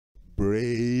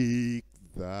Break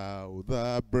thou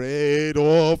the bread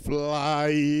of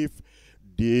life,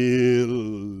 dear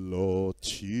Lord,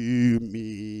 to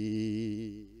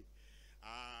me.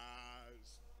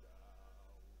 As thou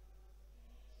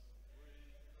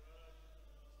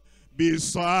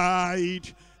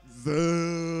beside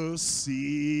the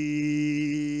sea,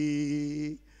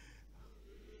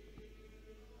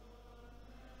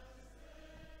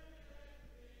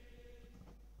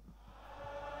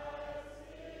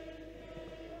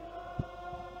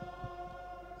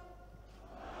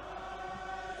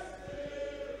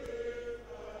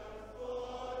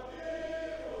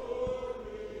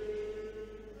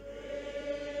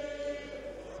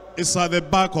 it's at the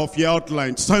back of your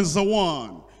outline. Stanza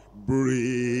 1.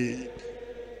 Break.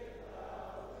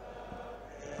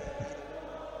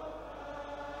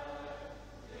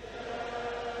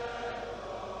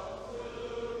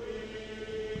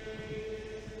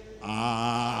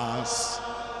 As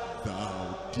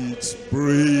thou didst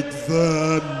break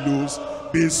the loose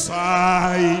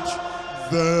beside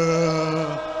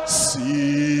the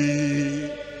sea,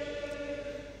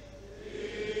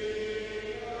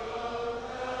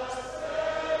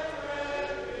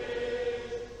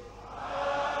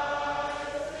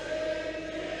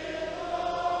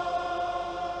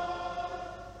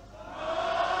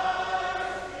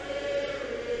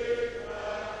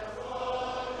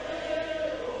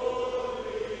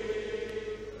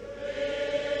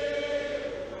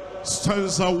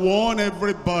 stanza 1,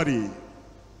 everybody.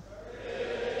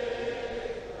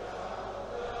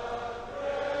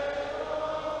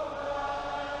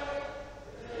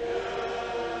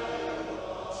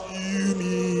 To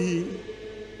me,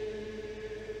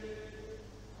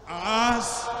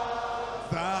 as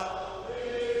thou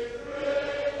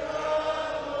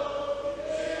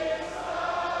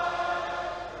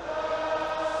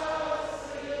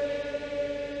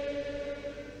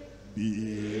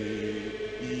beyond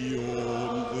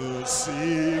the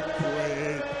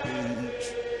sacred page,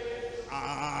 I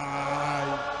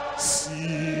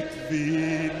seek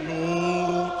thee,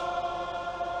 Lord.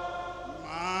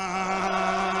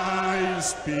 My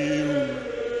spirit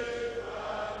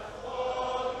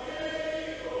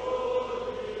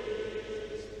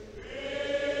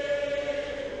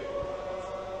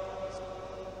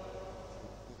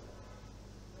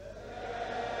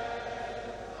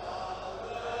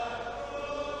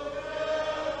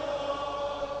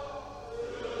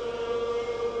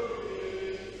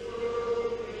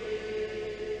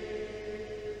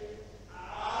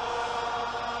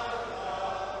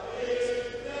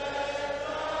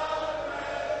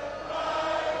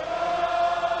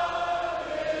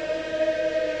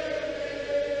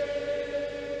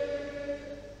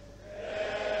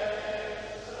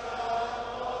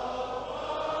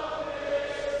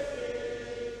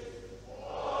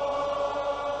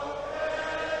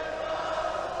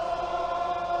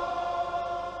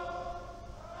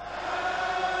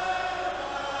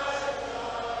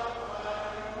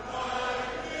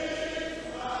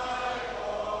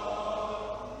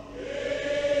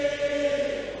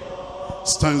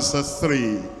stanza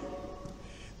 3.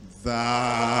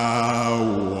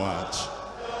 Thou art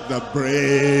the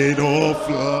bread of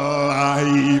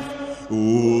life, O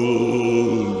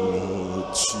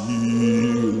Lord, to me.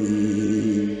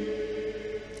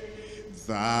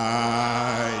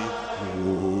 Thy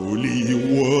holy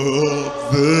word,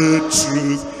 the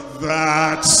truth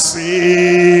that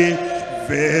saveth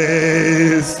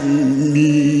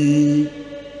me.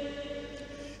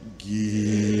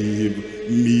 Give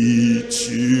me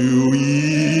to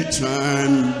eat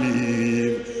and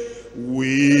live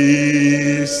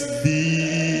with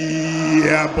thee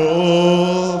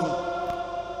above.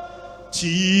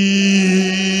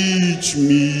 Teach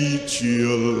me to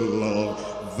love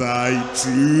thy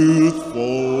truth,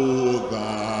 for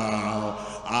thou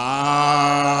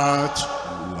art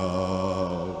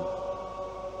love.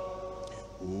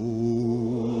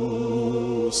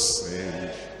 Oh,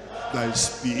 send thy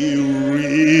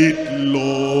spirit,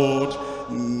 Lord,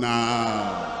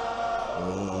 now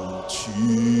unto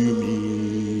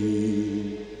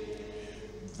me,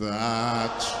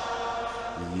 that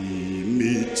he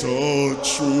may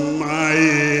touch my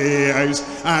eyes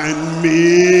and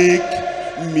make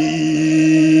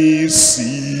me see.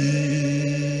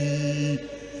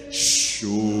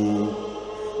 Show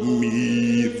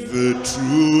me the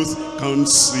truth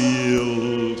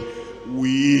concealed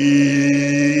within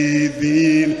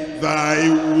thy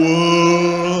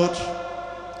word,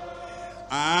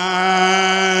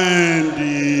 and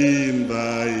in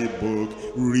thy book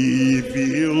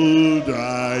revealed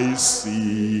I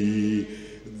see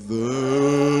the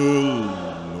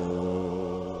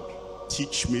Lord.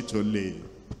 Teach me to live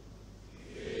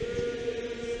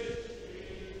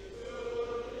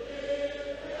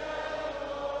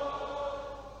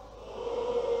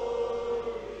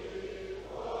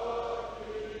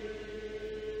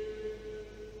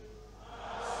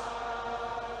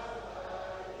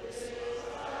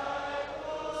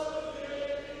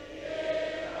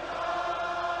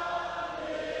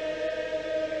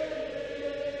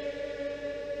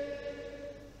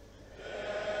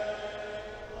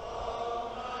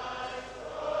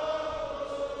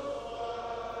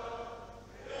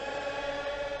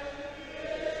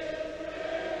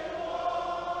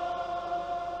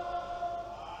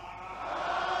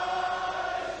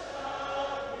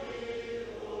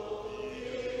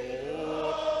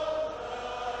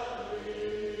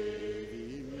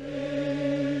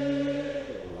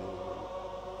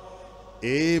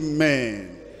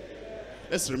Amen.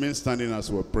 Let's remain standing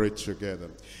as we pray together.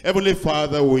 Heavenly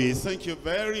Father, we thank you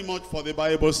very much for the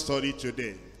Bible study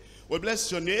today. We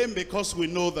bless your name because we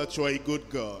know that you are a good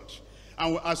God.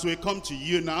 And as we come to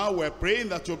you now, we're praying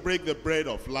that you break the bread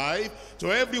of life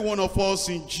to every one of us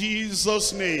in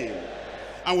Jesus' name.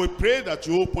 And we pray that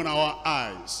you open our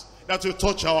eyes, that you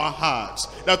touch our hearts,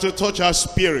 that you touch our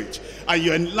spirit, and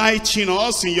you enlighten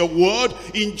us in your word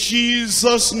in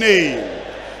Jesus' name.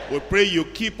 We pray you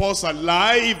keep us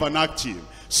alive and active,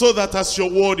 so that as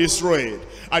your word is read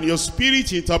and your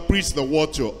spirit interprets the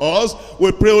word to us,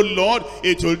 we pray, oh Lord,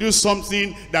 it will do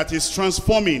something that is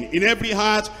transforming in every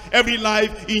heart, every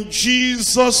life, in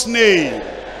Jesus' name.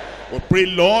 We pray,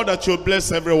 Lord, that you'll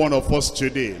bless every one of us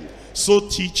today. So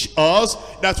teach us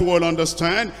that we will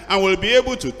understand and will be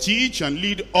able to teach and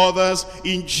lead others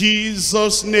in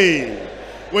Jesus' name.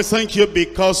 We thank you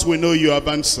because we know you have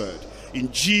answered. In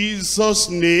Jesus'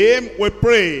 name we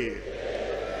pray.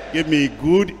 Give me a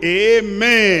good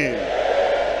amen.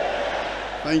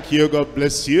 Thank you. God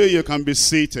bless you. You can be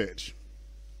seated.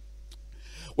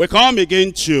 We come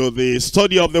again to the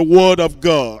study of the Word of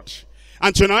God.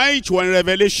 And tonight we're in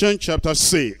Revelation chapter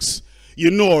 6.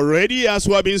 You know already, as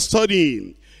we have been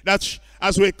studying, that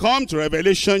as we come to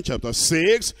Revelation chapter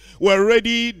 6,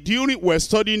 we're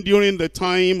studying during the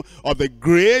time of the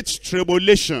Great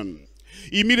Tribulation.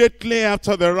 Immediately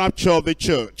after the rapture of the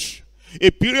church, a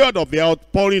period of the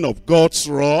outpouring of God's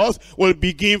wrath will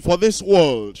begin for this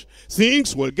world.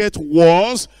 Things will get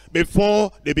worse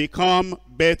before they become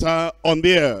better on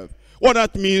the earth. What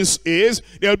that means is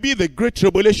there'll be the Great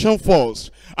Tribulation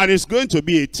first, and it's going to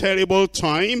be a terrible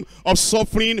time of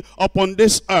suffering upon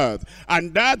this earth.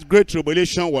 And that Great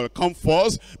Tribulation will come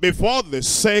first before the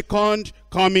second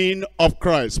coming of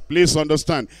Christ. Please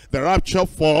understand, the rapture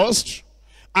first,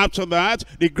 after that,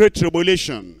 the Great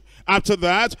Tribulation. After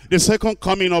that, the second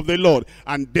coming of the Lord.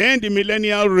 And then the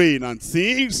millennial reign. And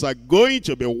things are going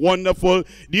to be wonderful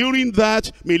during that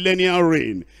millennial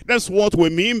reign. That's what we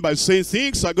mean by saying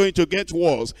things are going to get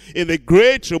worse in the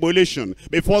Great Tribulation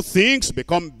before things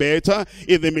become better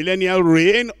in the millennial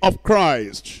reign of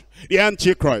Christ. The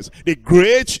Antichrist, the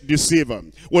great deceiver,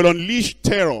 will unleash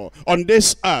terror on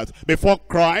this earth before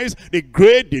Christ, the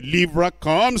great deliverer,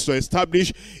 comes to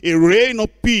establish a reign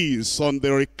of peace on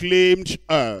the reclaimed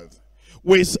earth.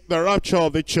 With the rapture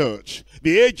of the church,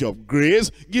 the age of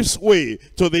grace gives way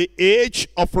to the age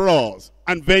of wrath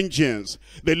and vengeance.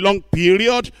 The long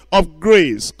period of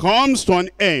grace comes to an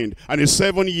end, and a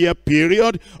 7-year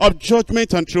period of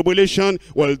judgment and tribulation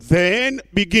will then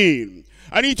begin.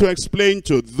 I need to explain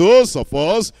to those of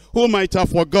us who might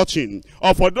have forgotten,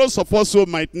 or for those of us who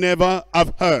might never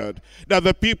have heard, that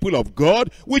the people of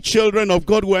God, we children of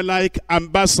God, were like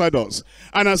ambassadors.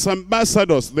 And as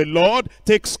ambassadors, the Lord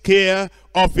takes care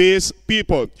of his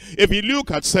people. If you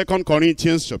look at 2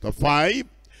 Corinthians chapter 5,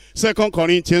 2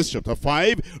 Corinthians chapter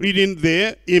 5, reading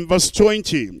there in verse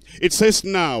 20, it says,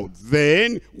 now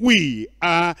then we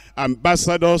are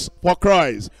ambassadors for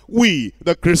Christ, we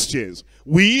the Christians.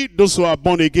 We, those who are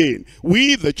born again,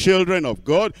 we, the children of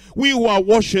God, we who are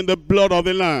washed in the blood of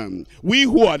the Lamb, we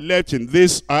who are left in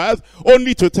this earth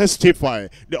only to testify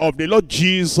of the Lord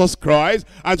Jesus Christ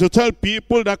and to tell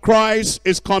people that Christ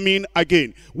is coming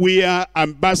again. We are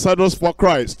ambassadors for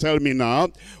Christ. Tell me now,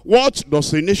 what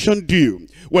does a nation do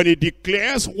when it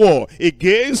declares war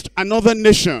against another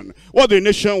nation? What the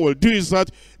nation will do is that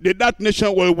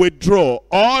nation will withdraw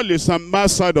all its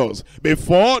ambassadors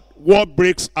before war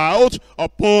breaks out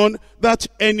upon that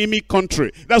enemy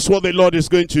country. That's what the Lord is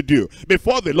going to do.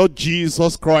 Before the Lord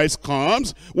Jesus Christ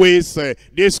comes with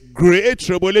this great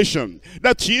tribulation.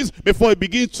 That is, before he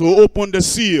begins to open the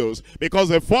seals. Because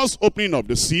the first opening of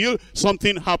the seal,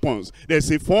 something happens.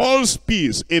 There's a false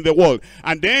peace in the world.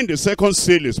 And then the second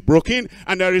seal is broken,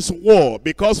 and there is war,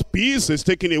 because peace is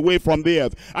taken away from the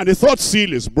earth. And the third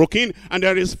seal is broken, and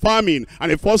there is famine.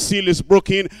 And the fourth seal is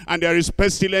broken, and there is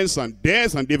pestilence and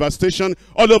death and devastation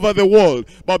all over the world.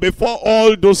 But before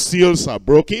all those seals are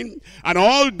broken and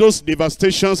all those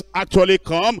devastations actually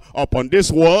come upon this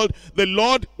world, the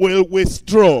Lord will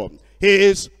withdraw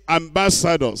his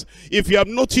ambassadors. If you have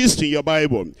noticed in your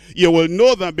Bible, you will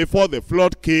know that before the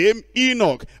flood came,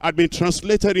 Enoch had been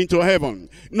translated into heaven.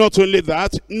 Not only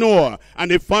that, Noah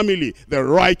and the family, the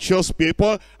righteous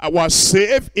people, were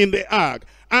safe in the ark.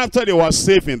 After they were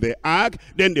safe in the ark,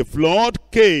 then the flood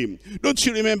came. Don't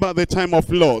you remember the time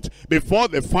of Lot? Before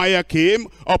the fire came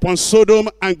upon Sodom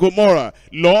and Gomorrah,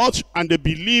 Lot and the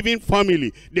believing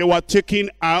family, they were taken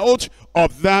out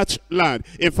of that land.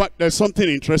 In fact, there's something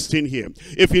interesting here.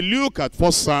 If you look at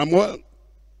 1 Samuel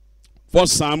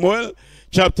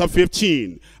chapter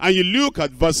 15, and you look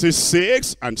at verses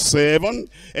 6 and 7,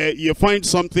 you find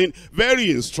something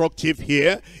very instructive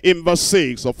here in verse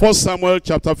 6 of 1 Samuel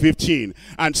chapter 15.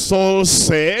 And Saul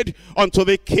said unto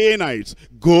the Canaanites,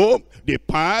 Go,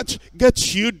 depart,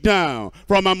 get you down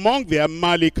from among the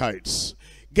Amalekites.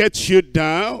 Get you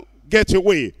down, get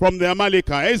away from the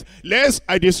Amalekites, lest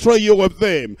I destroy you with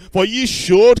them. For ye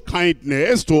showed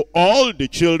kindness to all the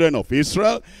children of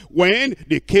Israel when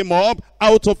they came up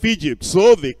out of Egypt.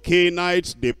 So the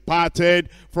Canaanites departed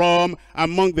from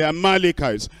among the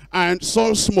Amalekites. And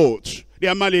Saul smote the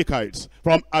Amalekites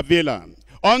from Avila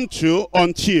until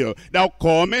thou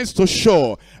comest to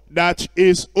shore that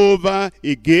is over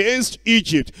against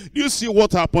Egypt. Do you see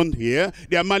what happened here?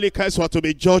 The Amalekites were to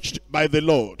be judged by the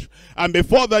Lord. And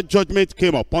before that judgment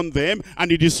came upon them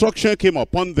and the destruction came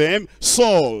upon them,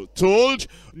 Saul told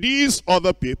these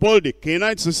other people, the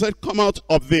Canaanites, he said, come out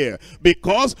of there,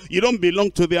 because you don't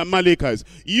belong to the Amalekites.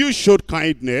 You showed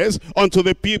kindness unto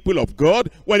the people of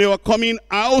God when they were coming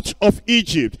out of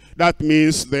Egypt. That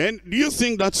means then, do you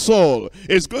think that Saul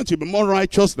is going to be more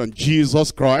righteous than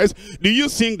Jesus Christ? Do you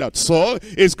think that Saul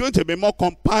is going to be more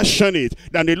compassionate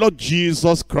than the Lord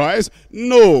Jesus Christ?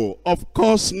 No, of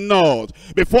course not.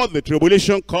 Before the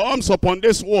tribulation comes upon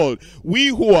this world, we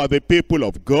who are the people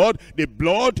of God, the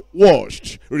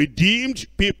blood-washed, redeemed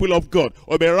people of God,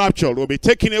 will be raptured, will be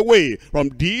taken away from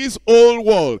this old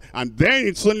world. And then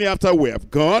it's only after we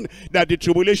have gone that the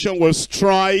tribulation will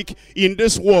strike in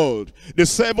this world. The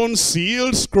seven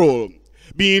seal scroll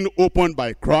being opened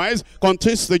by Christ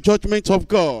contains the judgment of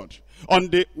God on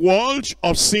the world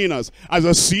of sinners. As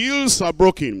the seals are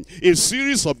broken, a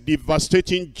series of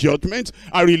devastating judgments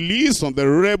are released on the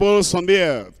rebels on the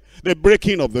earth. The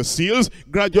breaking of the seals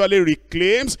gradually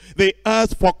reclaims the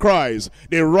earth for Christ,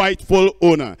 the rightful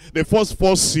owner. The first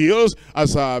four seals,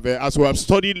 as we have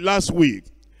studied last week,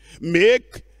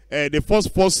 the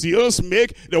first four seals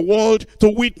make the world to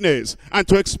witness and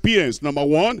to experience, number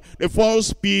one, the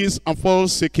false peace and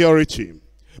false security.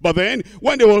 But then,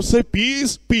 when they will say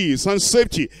peace, peace, and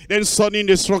safety, then sudden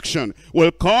destruction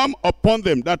will come upon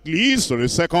them. That leads to the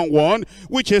second one,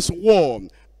 which is war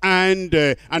and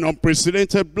an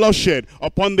unprecedented bloodshed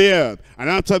upon the earth. And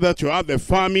after that, you have the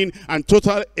famine and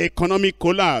total economic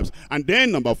collapse. And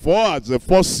then number four, as the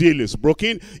fourth seal is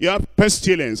broken, you have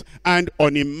pestilence and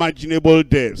unimaginable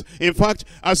deaths. In fact,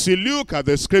 as you look at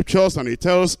the scriptures, and it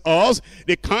tells us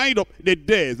the kind of the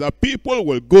death that people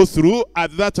will go through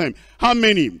at that time. How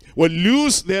many will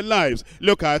lose their lives?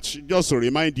 Look at, just to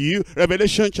remind you,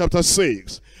 Revelation chapter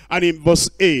 6 and in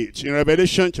verse 8. In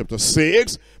Revelation chapter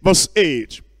 6, verse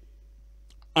 8.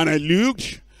 And I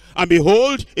looked, and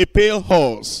behold, a pale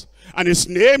horse, and his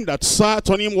name that sat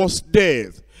on him was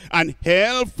Death, and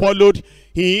hell followed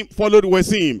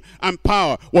with him, and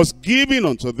power was given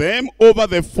unto them over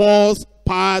the fourth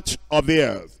part of the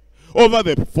earth. Over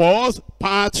the fourth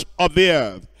part of the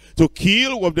earth, to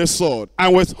kill with the sword,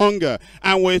 and with hunger,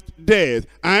 and with death,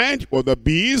 and with the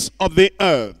beasts of the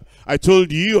earth. I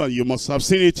told you, and you must have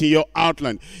seen it in your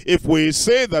outline, if we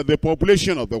say that the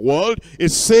population of the world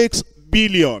is 6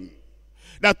 billion,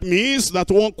 that means that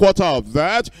 1/4 of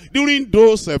that, during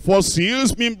those 4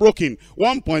 seals being broken,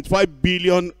 1.5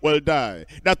 billion will die.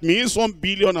 That means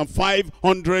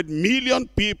 1,500,000,000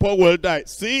 people will die.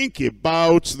 Think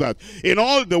about that. In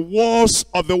all the wars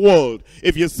of the world,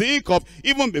 if you think of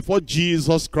even before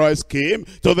Jesus Christ came,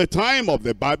 to the time of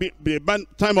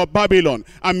time of Babylon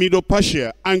and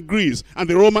Medo-Persia and Greece and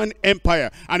the Roman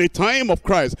Empire, and the time of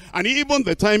Christ, and even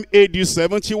the time AD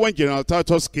 70 when General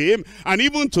Titus came, and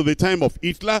even to the time of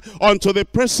Hitler unto the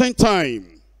present time,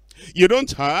 you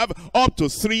don't have up to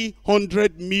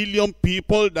 300 million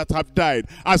people that have died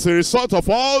as a result of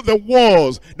all the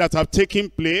wars that have taken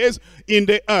place in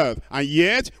the earth. And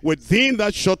yet, within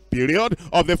that short period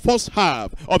of the first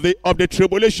half of the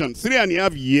tribulation,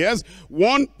 3.5 years,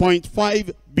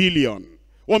 1.5 billion.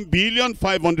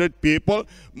 1,500,000,000 people,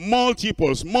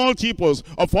 multiples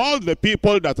of all the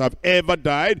people that have ever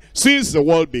died since the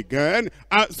world began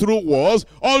through wars.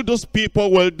 All those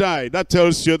people will die. That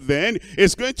tells you then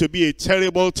it's going to be a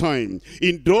terrible time.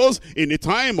 In the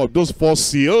time of those 4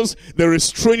 seals, the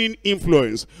restraining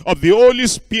influence of the Holy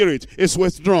Spirit is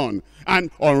withdrawn,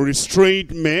 and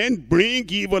unrestrained men bring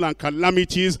evil and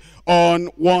calamities on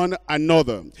one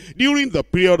another. During the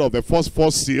period of the first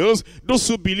 4 seals, those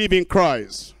who believe in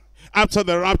Christ after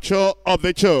the rapture of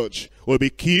the church will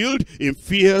be killed in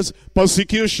fierce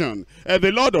persecution.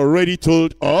 The Lord already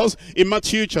told us in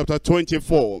Matthew chapter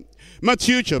 24.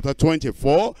 Matthew chapter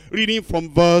 24, reading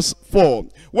from verse 4.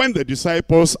 When the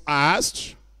disciples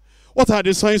asked, What are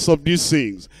the signs of these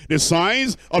things? The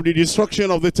signs of the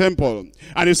destruction of the temple,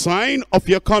 and the sign of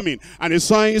your coming, and the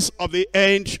signs of the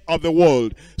end of the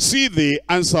world. See the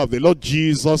answer of the Lord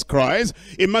Jesus Christ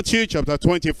in Matthew chapter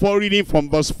 24, reading from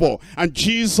verse 4. And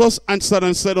Jesus answered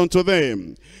and said unto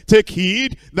them, take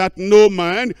heed that no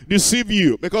man deceive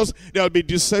you, because there will be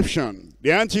deception.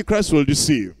 The Antichrist will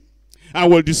deceive, and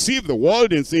will deceive the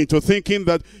world into thinking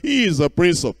that he is the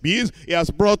Prince of Peace. He has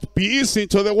brought peace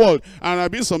into the world. And there'll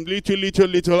be some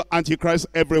little Antichrist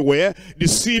everywhere,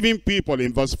 deceiving people.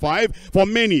 In verse 5, for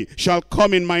many shall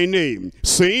come in my name,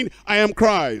 saying, I am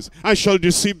Christ, and shall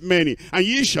deceive many. And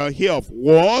ye shall hear of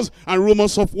wars and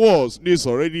rumors of wars. This is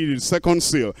already the second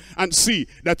seal. And see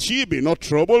that ye be not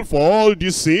troubled, for all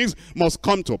these things must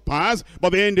come to pass,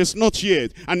 but the end is not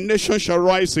yet. And nation shall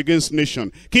rise against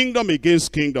nation, kingdom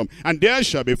against kingdom, and there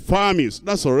shall be famines.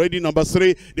 That's already number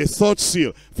 3, the third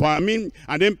seal. Famine,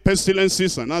 and then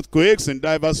pestilences and earthquakes in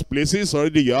diverse places.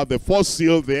 Already you have the fourth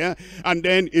seal there. And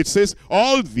then it says,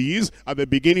 all these are the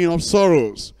beginning of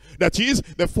sorrows. That is,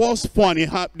 the first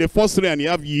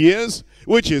 3.5 years,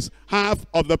 which is half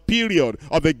of the period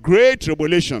of the great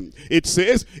tribulation. It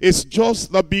says it's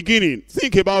just the beginning.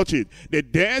 Think about it. The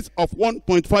death of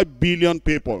 1.5 billion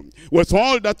people, with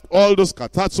all those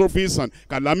catastrophes and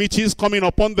calamities coming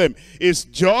upon them, is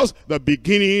just the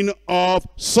beginning of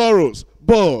sorrows.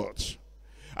 But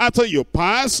after you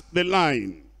pass the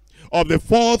line of the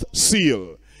fourth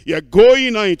seal, you're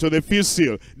going now into the fifth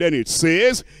seal. Then it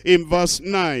says in verse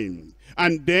 9,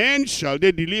 and then shall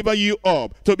they deliver you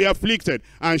up to be afflicted,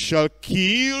 and shall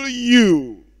kill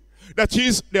you. That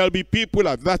is, there'll be people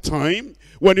at that time,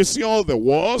 when they see all the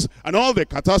wars and all the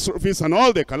catastrophes and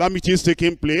all the calamities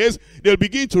taking place, they'll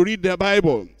begin to read their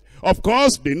Bible. Of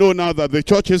course, they know now that the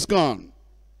church is gone,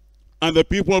 and the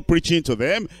people preaching to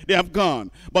them, they have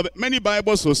gone. But many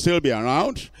Bibles will still be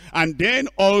around. And then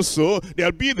also,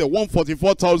 there'll be the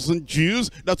 144,000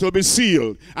 Jews that will be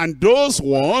sealed. And those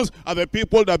ones are the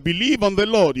people that believe on the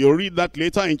Lord. You'll read that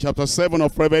later in chapter 7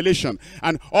 of Revelation.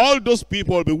 And all those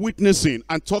people will be witnessing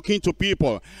and talking to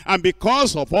people. And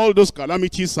because of all those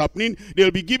calamities happening, they'll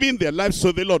be giving their lives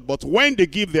to the Lord. But when they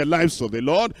give their lives to the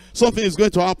Lord, something is going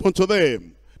to happen to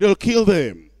them. They'll kill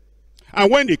them. And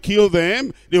when they kill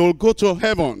them, they will go to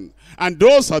heaven. And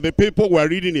those are the people we're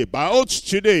reading about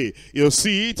today. You'll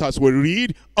see it as we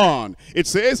read on. It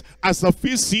says, as the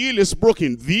fifth seal is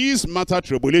broken, these martyred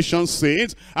tribulation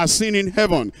saints are seen in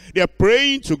heaven. They're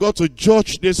praying to God to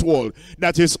judge this world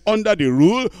that is under the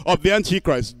rule of the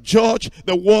Antichrist. Judge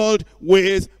the world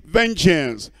with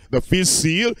vengeance. The fifth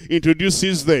seal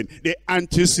introduces then the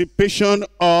anticipation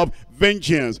of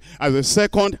vengeance, as the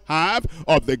second half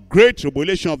of the great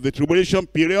tribulation, of the tribulation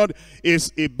period,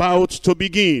 is about to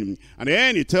begin. And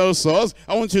then it tells us,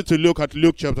 I want you to look at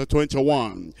Luke chapter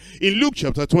 21. In Luke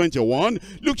chapter 21,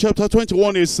 Luke chapter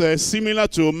 21 is similar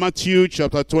to Matthew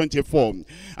chapter 24.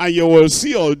 And you will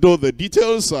see, although the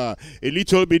details are a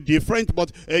little bit different,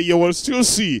 but you will still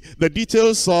see the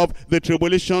details of the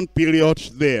tribulation period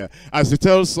there. As it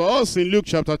tells us in Luke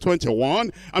chapter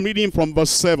 21, I'm reading from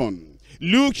verse 7.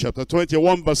 Luke chapter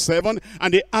 21 verse 7,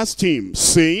 and they asked him,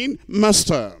 saying,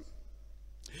 Master,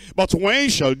 but when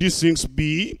shall these things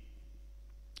be?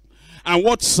 And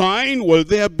what sign will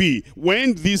there be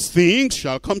when these things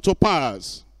shall come to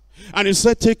pass? And he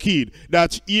said, take heed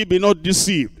that ye be not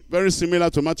deceived. Very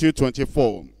similar to Matthew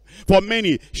 24. For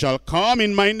many shall come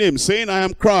in my name, saying, I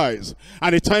am Christ,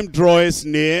 and the time draweth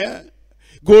near.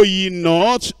 Go ye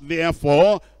not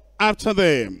therefore after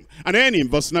them. And then in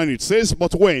verse 9 it says,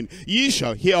 but when ye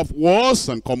shall hear of wars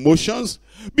and commotions,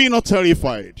 be not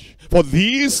terrified. For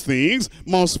these things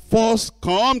must first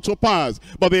come to pass,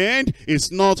 but the end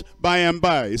is not by and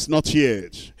by, it's not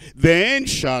yet. Then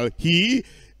said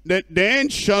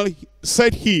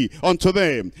he unto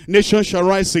them, nation shall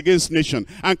rise against nation,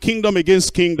 and kingdom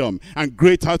against kingdom, and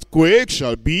great earthquakes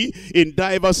shall be in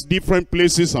divers different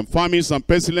places, and famines and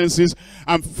pestilences,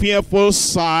 and fearful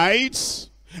sights,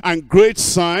 and great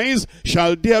signs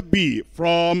shall there be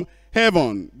from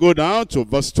heaven. Go down to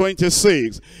verse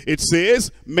 26. It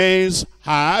says, men's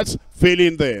hearts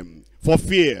failing them for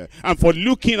fear, and for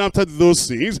looking after those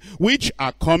things which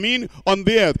are coming on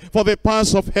the earth. For the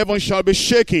powers of heaven shall be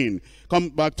shaken. Come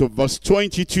back to verse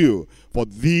 22. For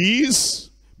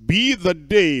these be the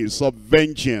days of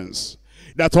vengeance,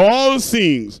 that all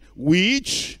things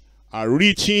which are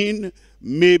written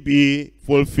may be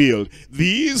fulfilled.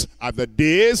 These are the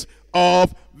days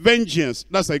of vengeance.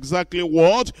 That's exactly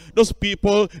what those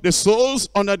people, the souls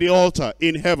under the altar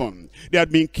in heaven, they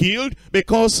had been killed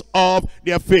because of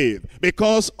their faith,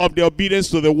 because of their obedience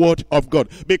to the word of God,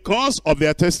 because of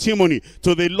their testimony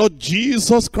to the Lord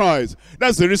Jesus Christ.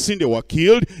 That's the reason they were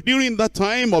killed during that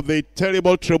time of the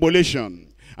terrible tribulation.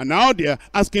 And now they are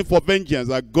asking for vengeance,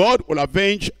 that God will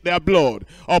avenge their blood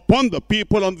upon the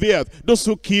people on the earth, those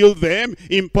who killed them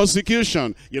in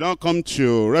persecution. You now come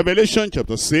to Revelation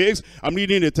chapter 6. I'm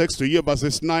reading the text to you,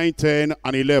 verses 9, 10,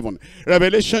 and 11.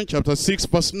 Revelation chapter 6,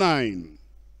 verse 9.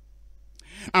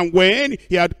 And when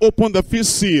he had opened the fifth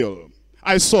seal,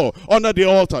 I saw under the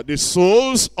altar the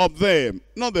souls of them,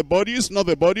 not the bodies,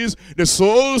 the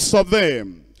souls of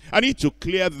them. I need to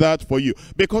clear that for you,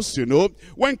 because you know,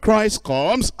 when Christ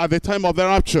comes at the time of the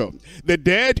rapture, the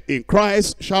dead in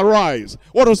Christ shall rise.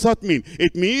 What does that mean?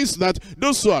 It means that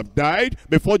those who have died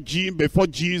before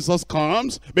Jesus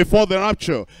comes, before the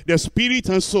rapture, their spirit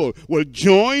and soul will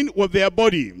join with their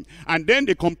body, and then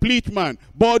the complete man,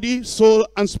 body, soul,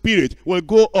 and spirit will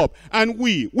go up, and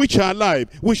we, which are alive,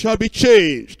 we shall be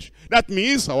changed. That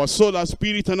means our soul, our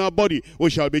spirit, and our body, we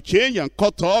shall be changed and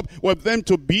caught up with them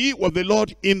to be with the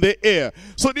Lord in the air.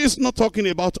 So this is not talking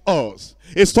about us.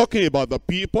 It's talking about the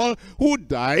people who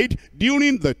died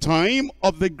during the time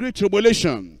of the Great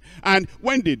Tribulation. And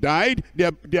when they died,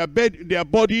 their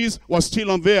bodies were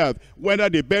still on the earth, whether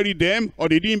they buried them or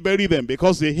they didn't bury them,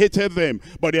 because they hated them.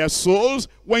 But their souls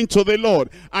went to the Lord,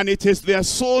 and it is their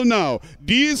soul now.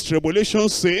 These tribulation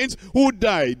saints who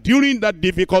died during that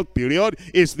difficult period,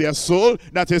 is their soul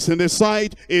that is in the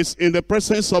sight, is in the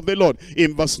presence of the Lord.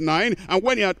 In verse 9, and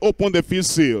when he had opened the fifth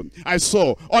seal, I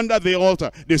saw under the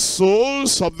altar the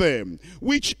souls of them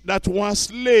which that were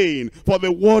slain for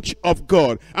the word of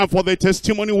God and for the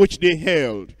testimony which they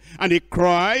held. And he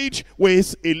cried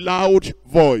with a loud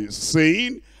voice,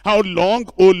 saying, How long,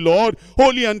 O Lord,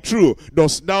 holy and true,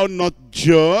 dost thou not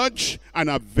judge and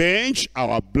avenge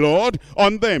our blood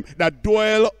on them that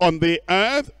dwell on the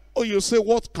earth? Oh, you say,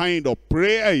 what kind of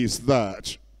prayer is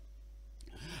that?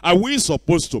 Are we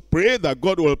supposed to pray that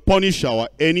God will punish our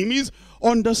enemies?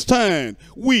 Understand,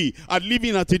 we are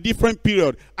living at a different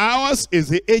period. Ours is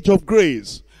the age of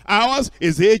grace. Ours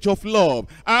is the age of love.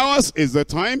 Ours is the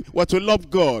time where to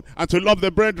love God and to love the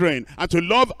brethren and to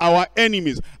love our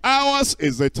enemies. Ours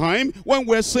is the time when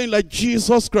we're saying like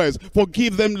Jesus Christ,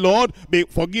 forgive them, Lord,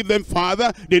 forgive them,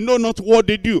 Father, they know not what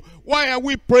they do. Why are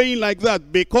we praying like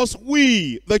that? Because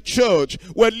we, the church,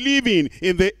 we're living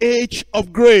in the age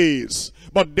of grace.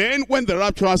 But then when the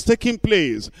rapture has taken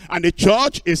place and the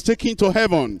church is taken to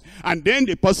heaven, and then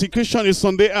the persecution is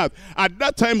on the earth, at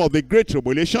that time of the Great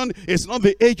Tribulation, it's not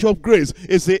the age of grace,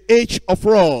 it's the age of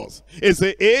wrath. It's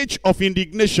the age of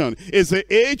indignation. It's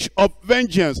the age of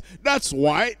vengeance. That's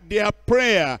why their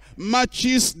prayer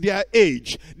matches their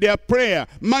age. Their prayer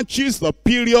matches the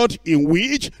period in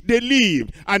which they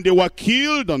lived. And they were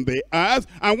killed on the earth.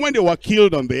 And when they were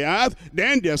killed on the earth,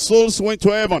 then their souls went to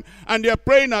heaven. And they're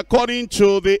praying according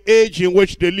to the age in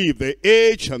which they live. The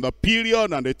age and the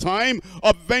period and the time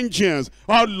of vengeance.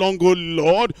 How long, O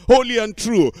Lord, holy and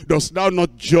true, dost thou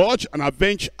not judge and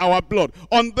avenge our blood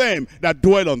on them that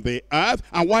dwell on the earth?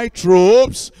 And white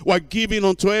robes were given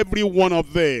unto every one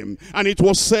of them, and it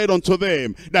was said unto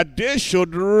them that they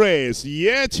should rest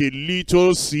yet a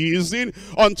little season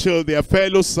until their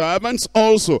fellow servants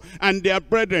also and their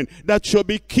brethren that shall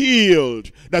be killed.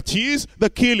 That is,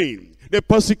 the killing, the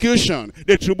persecution,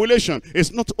 the tribulation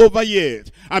is not over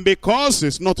yet. And because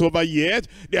it's not over yet,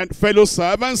 their fellow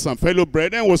servants and fellow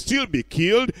brethren will still be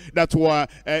killed, that were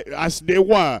as they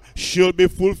were, should be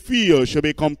fulfilled, should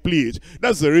be complete.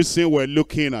 That's the reason we're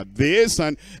looking at this.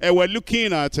 And we're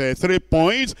looking at 3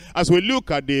 points as we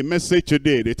look at the message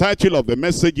today. The title of the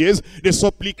message is The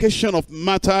Supplication of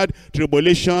Martyred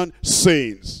Tribulation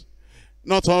Saints.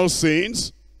 Not all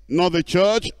saints, not the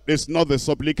church. It's not the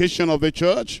supplication of the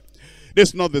church.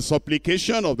 This is not the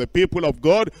supplication of the people of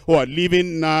God who are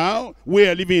living now. We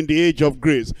are living in the age of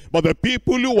grace. But the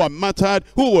people who are martyred,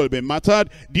 who will be martyred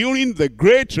during the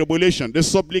great tribulation, the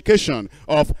supplication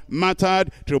of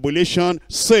martyred tribulation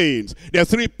saints. There are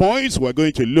 3 points we're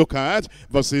going to look at.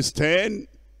 Verses 10,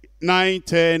 9,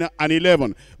 10, and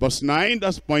 11. Verse 9,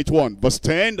 that's point 1. Verse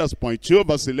 10, that's point 2.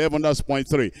 Verse 11, that's point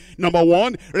 3. Number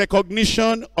 1,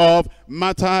 recognition of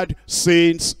martyred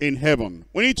saints in heaven.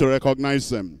 We need to recognize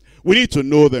them. We need to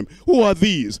know them. Who are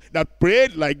these that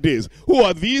prayed like this? Who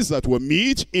are these that will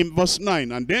meet in verse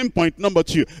 9? And then point number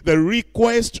 2, the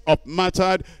request of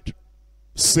martyred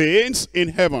saints in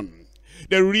heaven.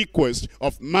 The request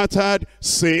of martyred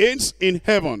saints in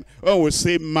heaven. When we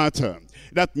say martyr,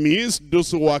 that means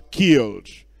those who are killed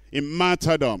in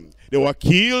martyrdom. They were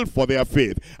killed for their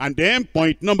faith. And then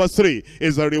point number 3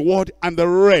 is the reward and the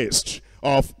rest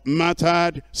of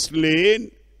martyred, slain,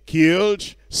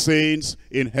 killed saints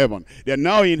in heaven. They are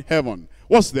now in heaven.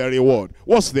 What's their reward?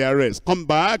 What's their rest? Come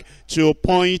back to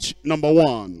point number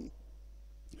 1.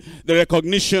 The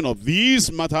recognition of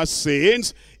these martyred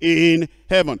saints in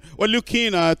heaven. We're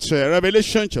looking at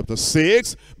Revelation chapter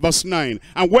 6, verse 9.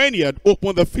 And when he had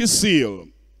opened the fifth seal,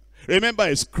 remember,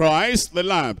 it's Christ the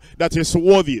Lamb that is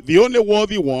worthy, the only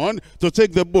worthy one to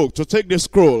take the book, to take the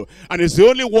scroll. And it's the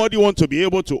only worthy one to be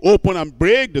able to open and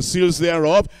break the seals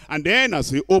thereof. And then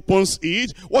as he opens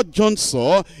it, what John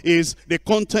saw is the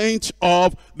content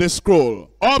of the scroll,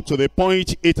 up to the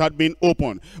point it had been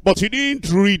opened. But he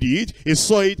didn't read it, he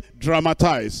saw it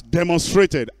dramatized,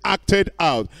 demonstrated, acted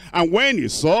out. And when he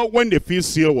saw, when the fifth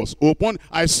seal was opened,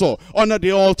 I saw under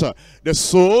the altar the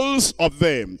souls of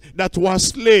them that were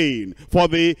slain for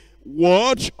the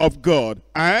word of God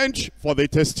and for the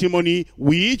testimony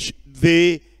which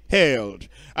they held.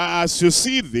 As you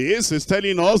see, this is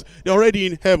telling us they're already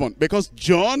in heaven, because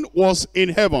John was in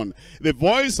heaven. The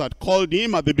voice had called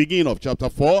him at the beginning of chapter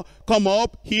 4, come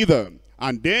up hither.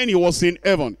 And then he was in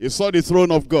heaven. He saw the throne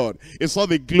of God. He saw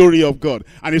the glory of God.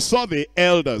 And he saw the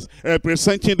elders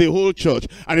representing the whole church.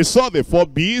 And he saw the 4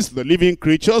 beasts, the living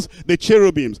creatures, the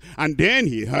cherubims. And then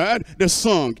he heard the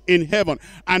song in heaven.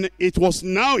 And it was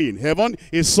now in heaven,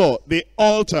 he saw the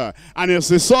altar. And as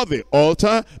he saw the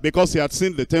altar, because he had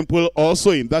seen the temple also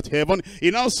in that heaven,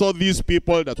 he now saw these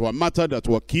people that were martyred, that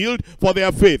were killed for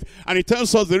their faith. And he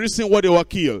tells us the reason why they were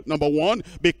killed. Number 1,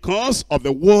 because of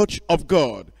the word of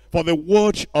God. For the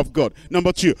word of God.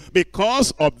 Number 2,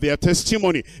 because of their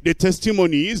testimony, the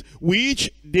testimonies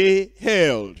which they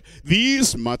held.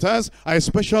 These martyrs are a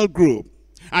special group,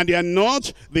 and they are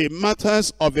not the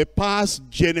martyrs of the past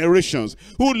generations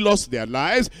who lost their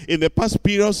lives in the past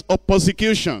periods of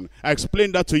persecution. I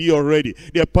explained that to you already.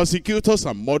 Their persecutors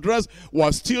and murderers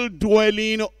were still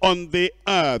dwelling on the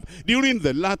earth during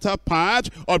the latter part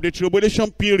of the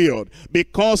tribulation period,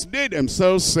 because they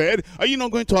themselves said, are you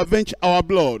not going to avenge our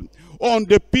blood on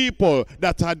the people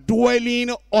that are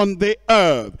dwelling on the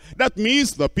earth? That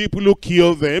means the people who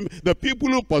killed them, the people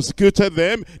who persecuted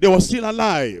them, they were still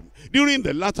alive during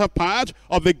the latter part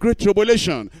of the Great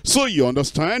Tribulation. So you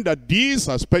understand that these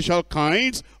are special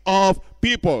kinds of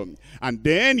people. And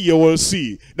then you will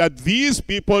see that these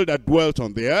people that dwelt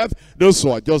on the earth, those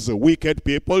who are just the wicked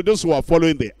people, those who are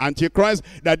following the Antichrist,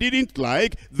 that didn't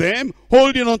like them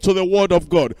holding on to the word of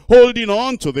God, holding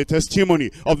on to the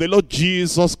testimony of the Lord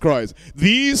Jesus Christ.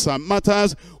 These are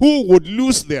martyrs who would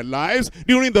lose their lives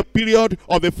during the period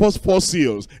of the first 4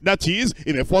 seals. That is,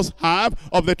 in the first half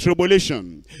of the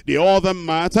tribulation. The other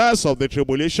martyrs of the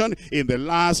tribulation in the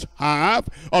last half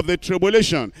of the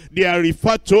tribulation, they are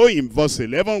referred to in verse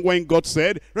 11 when God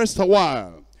said, rest a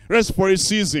while, rest for a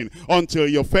season, until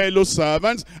your fellow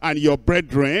servants and your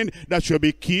brethren that shall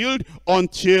be killed,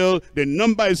 until the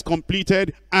number is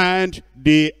completed and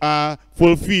they are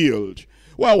fulfilled.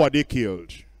 Why were they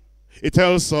killed? It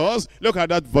tells us, look at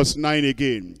that verse 9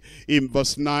 again. In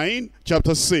verse 9,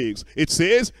 chapter 6, it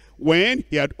says, when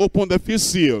he had opened the fifth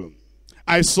seal,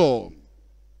 I saw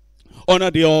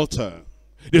under the altar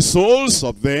the souls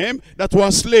of them that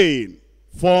were slain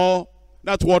for,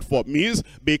 that word for means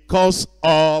because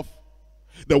of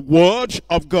the word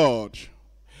of God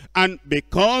and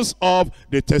because of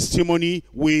the testimony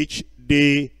which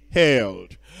they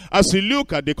held. As we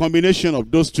look at the combination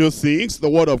of those two things, the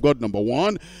word of God, number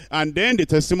 1, and then the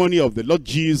testimony of the Lord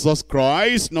Jesus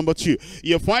Christ, number 2,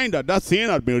 you find that that thing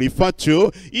had been referred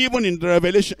to even in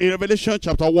Revelation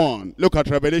chapter 1. Look at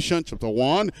Revelation chapter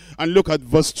 1 and look at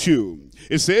verse 2.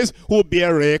 It says, who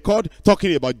bear record,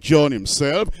 talking about John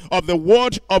himself, of the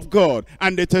word of God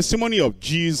and the testimony of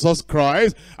Jesus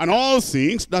Christ and all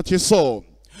things that he saw.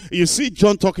 You see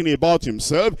John talking about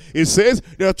himself. He says,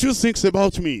 there are 2 things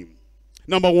about me.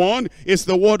 Number 1 is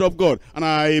the word of God, and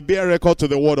I bear record to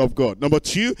the word of God. Number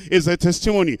 2 is the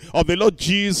testimony of the Lord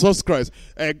Jesus Christ.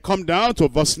 Come down to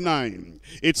verse 9.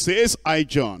 It says, I,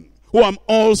 John, who am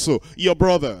also your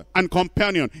brother and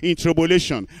companion in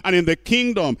tribulation and in the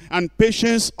kingdom and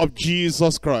patience of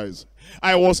Jesus Christ.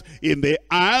 I was in the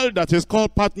isle that is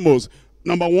called Patmos.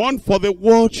 Number 1, for the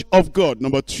word of God.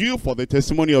 Number 2, for the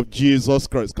testimony of Jesus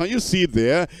Christ. Can you see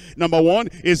there? Number 1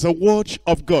 is the word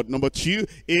of God. Number 2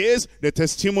 is the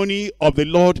testimony of the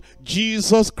Lord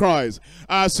Jesus Christ.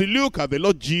 As we look at the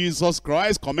Lord Jesus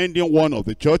Christ commending one of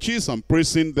the churches and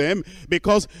praising them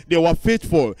because they were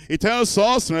faithful, it tells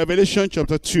us in Revelation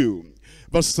chapter 2,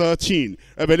 verse 13.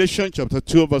 Revelation chapter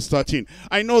 2, verse 13.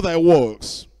 I know thy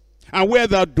works, and where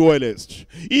thou dwellest,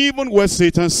 even where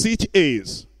Satan's seat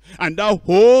is. and thou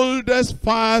holdest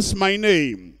fast my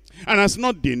name, and hast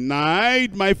not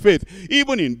denied my faith,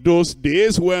 even in those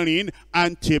days wherein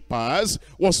Antipas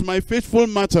was my faithful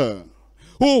martyr,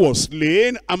 who was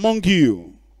slain among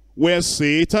you, where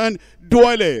Satan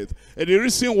dwelleth. And the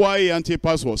reason why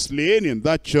Antipas was slain in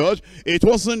that church, it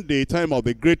wasn't the time of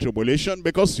the Great Tribulation,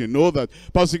 because you know that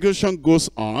persecution goes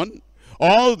on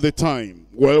all the time.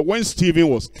 Well, when Stephen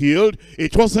was killed,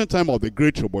 it wasn't time of the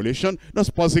Great Tribulation,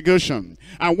 that's persecution.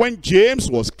 And when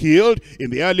James was killed in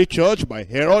the early church by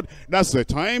Herod, that's the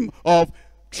time of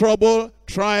trouble,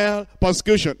 trial,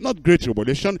 persecution, not Great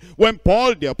Tribulation. When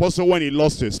Paul the apostle, when he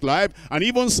lost his life, and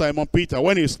even Simon Peter,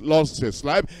 when he lost his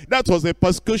life, that was the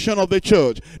persecution of the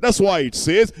church. That's why it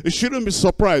says, you shouldn't be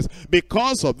surprised,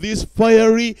 because of this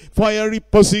fiery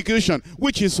persecution,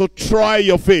 which is to try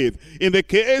your faith. In the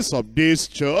case of this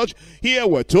church, here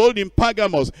we're told in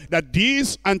Pergamos that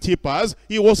this Antipas,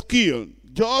 he was killed.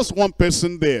 Just one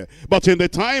person there. But in the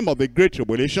time of the Great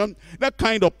Tribulation, that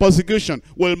kind of persecution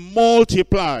will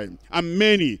multiply. And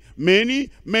many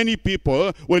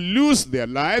people will lose their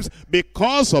lives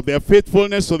because of their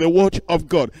faithfulness to the word of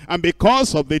God. And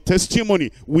because of the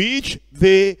testimony which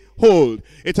they hold.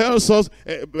 It tells us,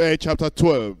 chapter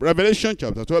 12, Revelation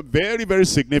chapter 12, very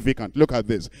significant. Look at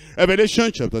this.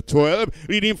 Revelation chapter 12,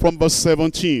 reading from verse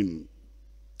 17.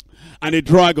 And the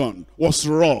dragon was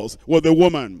wroth with the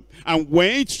woman, and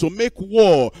went to make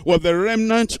war with the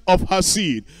remnant of her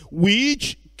seed,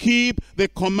 which keep the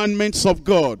commandments of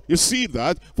God. You see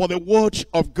that? For the word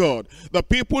of God. The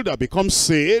people that become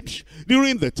saved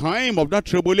during the time of that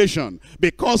tribulation,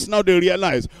 because now they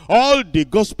realize all the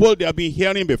gospel they have been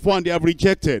hearing before and they have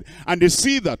rejected, and they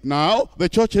see that now the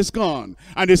church is gone,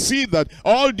 and they see that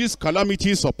all these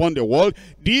calamities upon the world,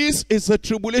 this is a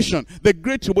tribulation, the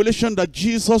great tribulation that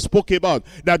Jesus spoke about,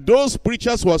 that those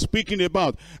preachers were speaking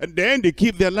about, and then they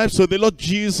give their lives to the Lord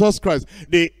Jesus Christ.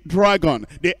 The dragon,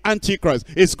 the Antichrist,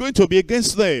 is going to be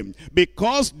against them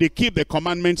because they keep the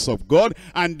commandments of God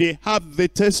and they have the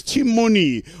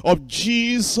testimony of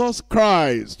Jesus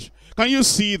Christ. Can you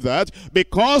see that?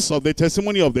 Because of the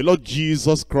testimony of the Lord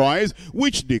Jesus Christ,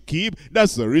 which they keep,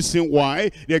 that's the reason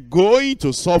why they're going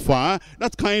to suffer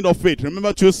that kind of fate.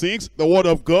 Remember two things: the word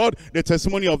of God, the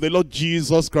testimony of the Lord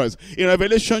Jesus Christ. In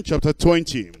Revelation chapter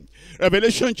 20,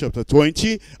 Revelation chapter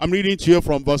 20, I'm reading to you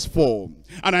from verse 4.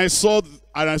 And I saw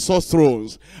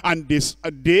thrones, and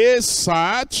they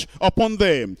sat upon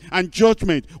them, and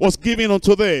judgment was given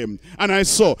unto them. And I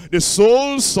saw the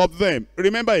souls of them.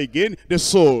 Remember again, the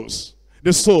souls,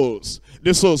 because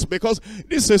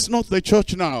this is not the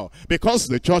church now. Because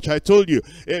the church, I told you,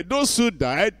 those who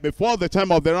died before the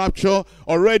time of the rapture,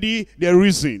 already they're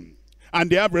risen, and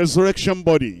they have resurrection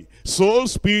body. Soul,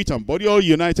 spirit, and body all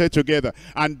united together.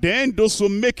 And then those who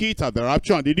make it at the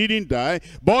rapture and they didn't die,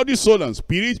 body, soul, and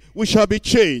spirit, we shall be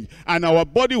changed. And our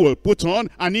body will put on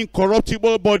an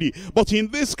incorruptible body. But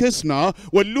in this case now,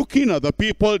 we're looking at the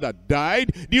people that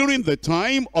died during the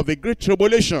time of the Great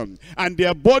Tribulation. And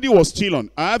their body was still on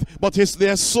earth, but it's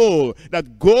their soul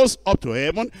that goes up to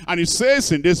heaven. And it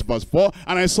says in this verse 4,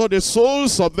 and I saw the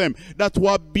souls of them that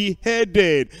were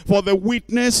beheaded for the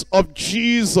witness of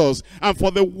Jesus and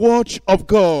for the word of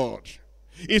God.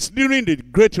 It's during the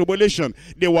Great Tribulation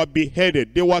they were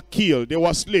beheaded, they were killed, they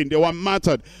were slain, they were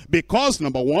martyred, because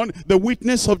number one, the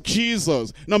witness of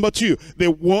Jesus. Number two, the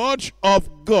word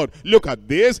of God. Look at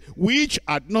this: which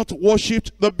had not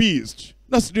worshipped the beast.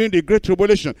 That's during the Great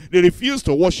Tribulation. They refused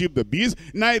to worship the beast,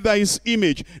 neither his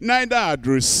image, neither had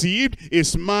received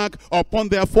his mark upon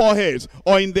their foreheads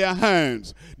or in their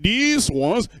hands. These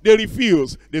ones, they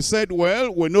refused. They said,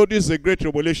 well, we know this is a Great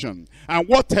Tribulation, and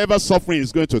whatever suffering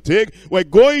is going to take, we're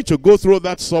going to go through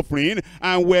that suffering,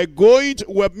 and we've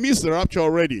missed the rapture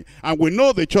already, and we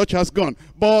know the church has gone.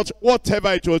 But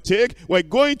whatever it will take, we're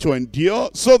going to endure,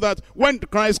 so that when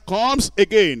Christ comes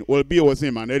again, we'll be with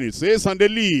him. And then it says, and they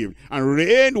lived and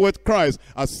reigned with Christ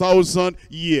 1,000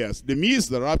 years. They missed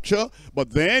the rapture,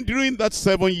 but then during that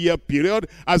 7-year period,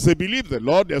 as they believe the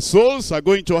Lord, their souls are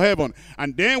going to heaven.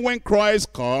 And then when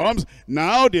Christ comes,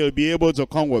 now they'll be able to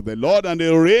come with the Lord, and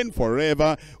they'll reign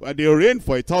forever. They'll reign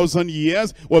for 1,000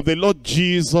 years with the Lord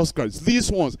Jesus Christ.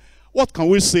 These ones, what can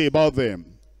we say about them?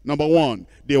 Number one,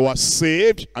 they were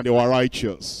saved and they were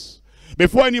righteous.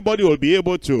 Before anybody will be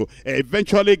able to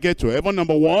eventually get to heaven,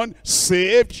 number one,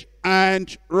 saved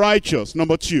and righteous.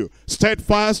 Number 2,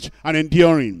 steadfast and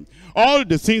enduring. All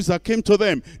the things that came to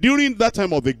them during that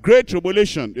time of the great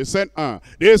tribulation, they said,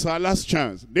 this is our last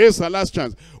chance. This is our last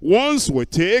chance. Once we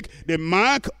take the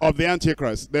mark of the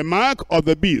Antichrist, the mark of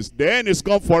the beast, then it's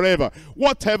gone forever.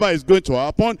 Whatever is going to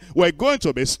happen, we're going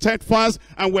to be steadfast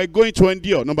and we're going to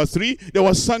endure. Number 3, they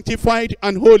were sanctified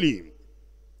and holy.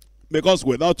 Because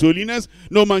without holiness,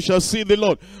 no man shall see the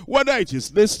Lord. Whether it is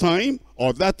this time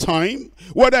or that time,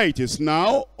 whether it is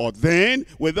now or then,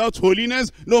 without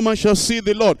holiness, no man shall see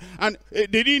the Lord. And they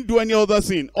didn't do any other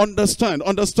thing. Understand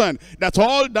that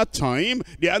all that time,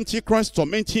 the Antichrist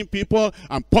tormenting people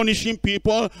and punishing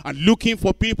people and looking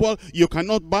for people, you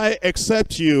cannot buy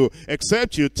except you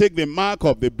take the mark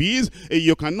of the beast.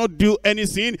 You cannot do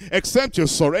anything except you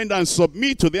surrender and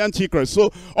submit to the Antichrist.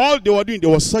 So all they were doing, they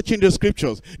were searching the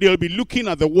scriptures. They'll be looking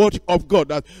at the word of God,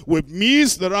 that we've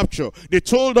missed the rapture. They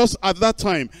told us at that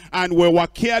time, and we were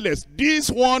careless. This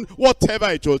one, whatever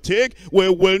it will take, we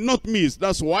will not miss.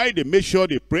 That's why they made sure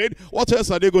they prayed. What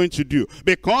else are they going to do?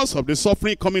 Because of the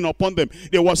suffering coming upon them,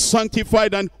 they were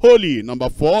sanctified and holy. Number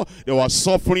 4, they were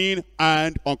suffering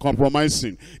and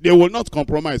uncompromising. They will not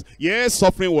compromise. Yes,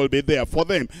 suffering will be there for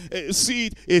them.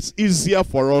 See, it's easier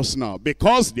for us now,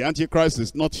 because the Antichrist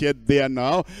is not yet there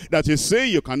now, that is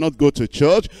saying you cannot go to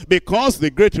church, because the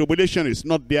great tribulation is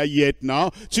not there yet now.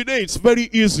 Today it's very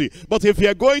easy. But if you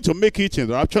are going to make it in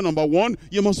the rapture, number 1,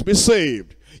 you must be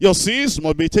saved. Your sins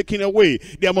must be taken away.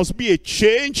 There must be a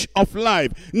change of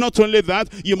life. Not only that,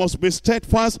 you must be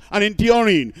steadfast and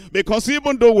enduring. Because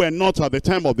even though we're not at the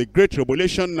time of the great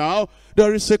tribulation now,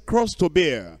 there is a cross to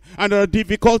bear. And there are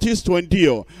difficulties to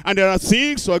endure. And there are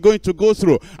things we're going to go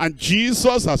through. And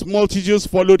Jesus, as multitudes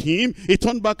followed him, he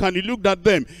turned back and he looked at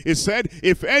them. He said,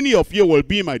 if any of you will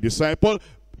be my disciple,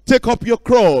 take up your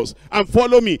cross and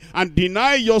follow me, and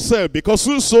deny yourself, because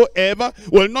whosoever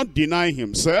will not deny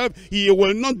himself, he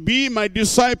will not be my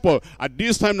disciple. At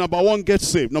this time, number 1, get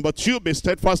saved. Number 2, be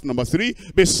steadfast. Number 3,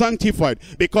 be sanctified,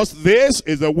 because this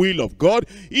is the will of God,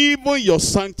 even your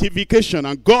sanctification.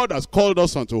 And God has called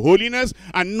us unto holiness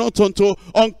and not unto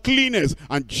uncleanness.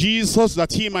 And Jesus,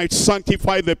 that he might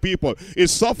sanctify the people,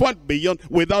 is suffered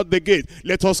without the gate.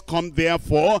 Let us come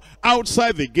therefore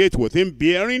outside the gate with him,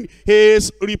 bearing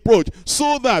his reproach,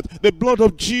 so that the blood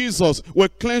of Jesus will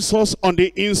cleanse us on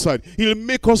the inside. He'll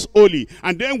make us holy,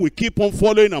 and then we keep on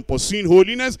following and pursuing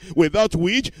holiness, without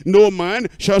which no man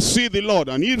shall see the Lord.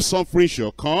 And if suffering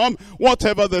shall come,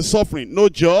 whatever the suffering, no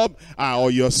job,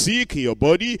 or you're sick in your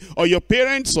body, or your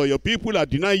parents or your people are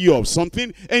denying you of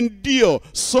something, endure,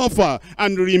 suffer,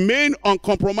 and remain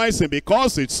uncompromising,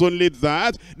 because it's only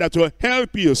that will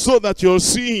help you, so that you'll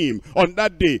see him on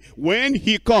that day when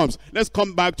he comes. Let's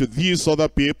come back to these other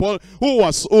people who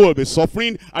will be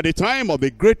suffering at the time of the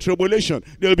great tribulation.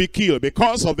 They'll be killed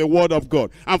because of the word of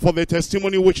God and for the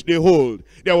testimony which they hold.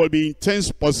 There will be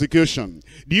intense persecution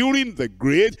during the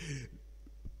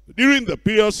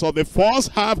periods of the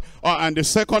first half and the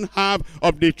second half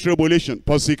of the tribulation.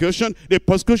 The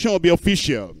persecution will be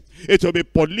official. It will be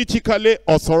politically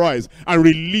authorized and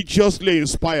religiously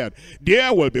inspired.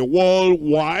 There will be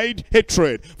worldwide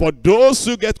hatred for those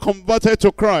who get converted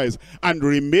to Christ and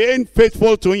remain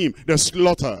faithful to him. The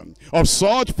slaughter of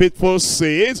such faithful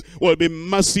saints will be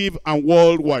massive and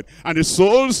worldwide. And the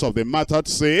souls of the martyred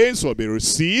saints will be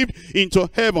received into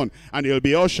heaven, and they'll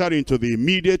be ushered into the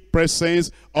immediate presence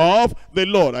of the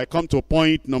Lord. I come to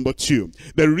point number 2.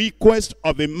 The request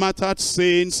of the martyred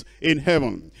saints in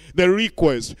heaven. The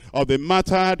request of the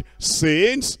martyred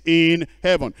saints in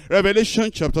heaven. Revelation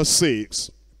chapter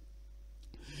 6.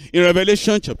 In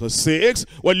Revelation chapter 6,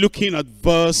 we're looking at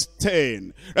verse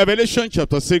 10. Revelation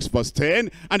chapter 6, verse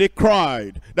 10. And they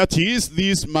cried, that is,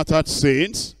 these martyred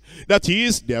saints, that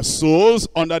is, their souls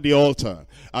under the altar.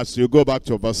 As you go back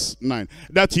to verse 9,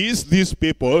 that is, these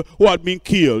people who had been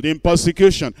killed in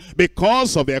persecution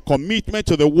because of their commitment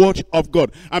to the word of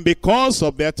God, and because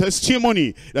of their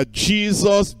testimony that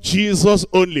Jesus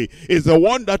only is the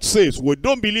one that saves. We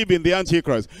don't believe in the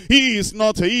Antichrist. He is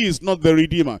not the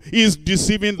Redeemer. He is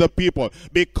deceiving the people.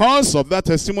 Because of that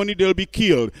testimony, they'll be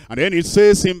killed. And then it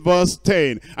says in verse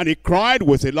 10, and he cried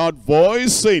with a loud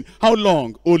voice, saying, how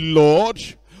long, O Lord,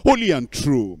 holy and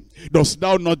true, dost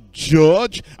thou not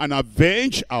judge and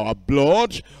avenge our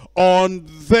blood on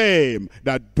them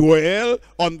that dwell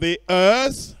on the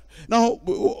earth? Now,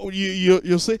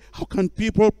 you say, how can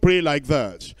people pray like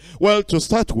that? Well, to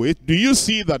start with, do you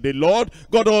see that the Lord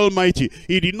God Almighty,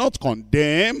 he did not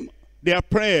condemn their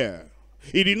prayer?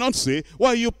 He did not say, why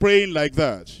are you praying like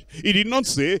that? He did not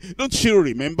say, don't you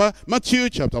remember Matthew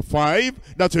chapter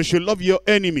 5, that you should love your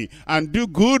enemy and do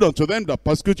good unto them that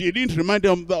persecute you. He didn't remind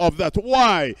them of that.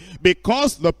 Why?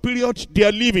 Because the period they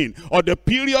are living, or the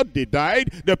period they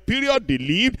died, the period they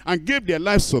lived and gave their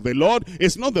lives to the Lord,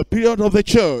 is not the period of the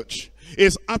church.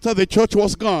 Is after the church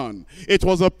was gone. It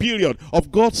was a period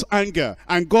of God's anger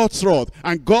and God's wrath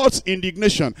and God's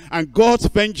indignation and God's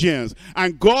vengeance.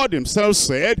 And God himself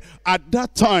said, at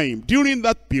that time, during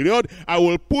that period, I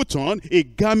will put on a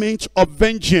garment of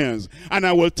vengeance, and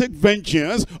I will take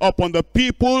vengeance upon the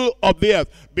people of the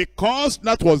earth. Because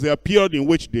that was their period in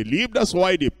which they lived. That's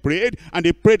why they prayed, and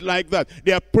they prayed like that.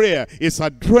 Their prayer is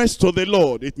addressed to the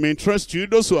Lord. It may interest you.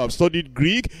 Those who have studied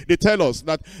Greek, they tell us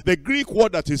that the Greek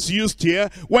word that is used here,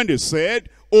 when they said,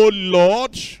 "O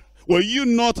Lord, will you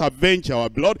not avenge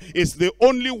our blood?" is the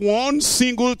only one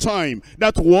single time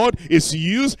that word is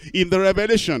used in the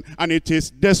Revelation. And it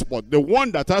is despot, the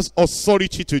one that has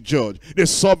authority to judge, the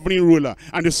sovereign ruler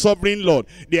and the sovereign Lord.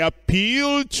 They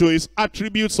appeal to his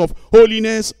attributes of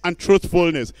holiness and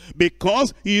truthfulness,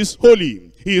 because he is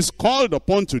holy. He is called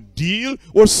upon to deal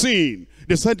with sin.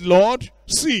 They said, Lord,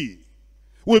 see,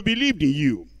 we believed in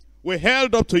you. We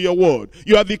held up to your word.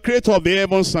 You are the creator of the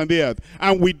heavens and the earth.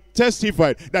 And we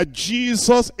testified that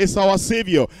Jesus is our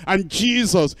Savior. And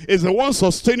Jesus is the one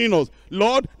sustaining us.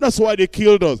 Lord, that's why they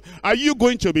killed us. Are you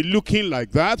going to be looking like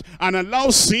that and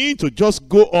allow sin to just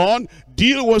go on?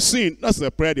 Deal with sin. That's the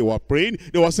prayer they were praying.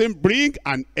 They were saying, bring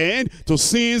an end to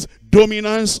sin's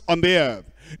dominance on the earth.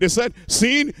 They said,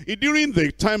 sin, during the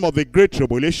time of the Great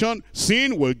Tribulation,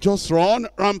 sin will just run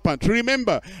rampant.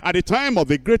 Remember, at the time of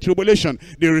the Great Tribulation,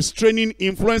 the restraining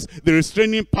influence, the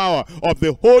restraining power of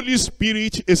the Holy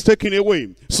Spirit is taken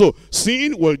away. So,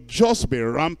 sin will just be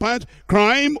rampant.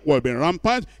 Crime will be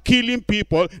rampant. Killing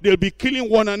people, they'll be killing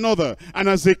one another. And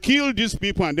as they kill these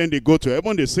people and then they go to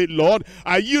heaven, they say, Lord,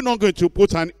 are you not going to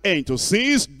put an end to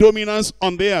sin's dominance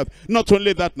on the earth? Not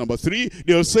only that, number 3,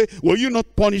 they'll say, will you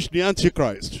not punish the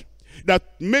Antichrist that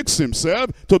makes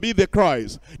himself to be the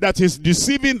Christ, that is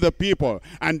deceiving the people?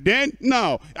 And then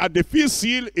now, at the fifth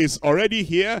seal is already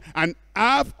here, and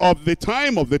half of the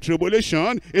time of the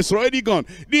tribulation is already gone.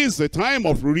 This is the time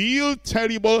of real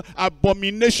terrible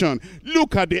abomination.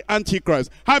 Look at the Antichrist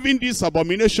having this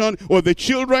abomination with the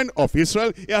children of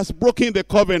Israel. He has broken the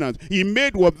covenant he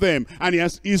made with them, and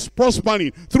he's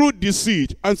prospering through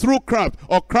deceit and through craft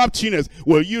or craftiness.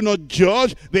 Will you not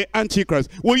judge the Antichrist?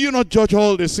 Will you not judge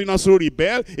all the sinners who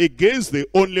rebel against the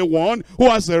only one who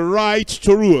has the right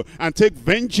to rule, and take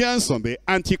vengeance on the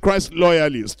Antichrist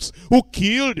loyalists who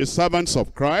killed the servants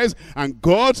of Christ and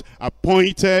God's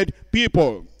appointed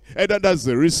people? And that's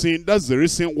the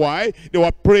reason why they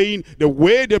were praying the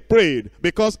way they prayed.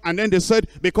 And then they said,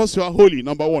 because you are holy,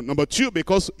 number 1. Number 2,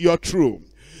 because you are true.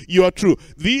 You are true.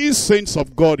 These saints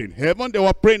of God in heaven, they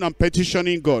were praying and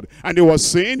petitioning God. And they were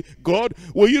saying, God,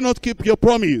 will you not keep your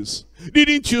promise?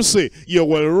 Didn't you say you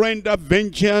will render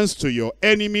vengeance to your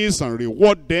enemies and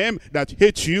reward them that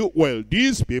hate you? Well,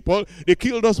 these people, they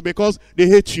killed us because they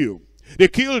hate you. They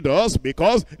killed us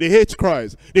because they hate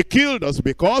Christ. They killed us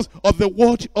because of the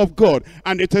word of God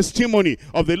and the testimony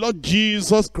of the Lord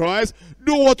Jesus Christ.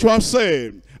 Do what you have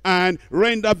said and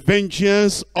render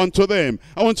vengeance unto them.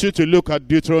 I want you to look at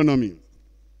Deuteronomy.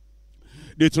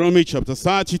 Deuteronomy chapter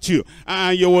 32.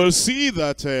 And you will see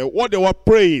that what they were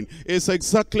praying is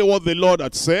exactly what the Lord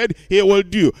had said he will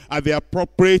do at the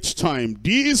appropriate time.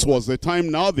 This was the time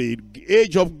now, the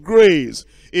age of grace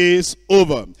is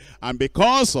over. And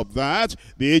because of that,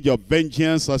 the age of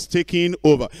vengeance has taken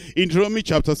over. In Deuteronomy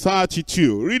chapter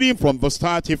 32, reading from verse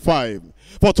 35.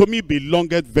 For to me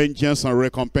belongeth vengeance and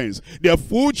recompense. Their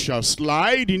food shall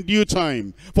slide in due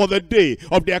time, for the day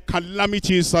of their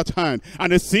calamity is at hand,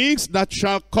 and the things that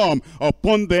shall come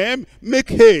upon them make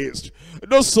haste.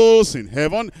 Those souls in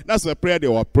heaven, that's the prayer they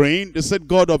were praying. They said,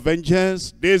 God of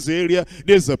vengeance, this area,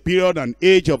 this is a period and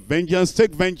age of vengeance.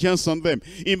 Take vengeance on them.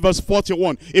 In verse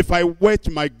 41, if I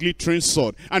whet my glittering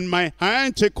sword, and my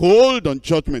hand take hold on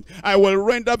judgment, I will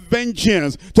render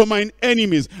vengeance to mine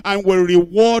enemies, and will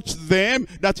reward them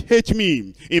that hate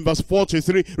me. In verse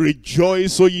 43,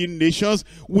 rejoice, O ye nations,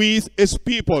 with his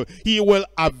people. He will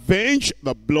avenge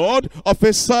the blood of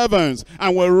his servants,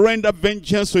 and will render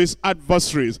vengeance to his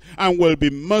adversaries, and will be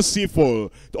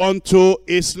merciful unto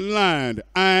his land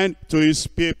and to his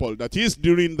people. That is,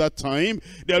 during that time,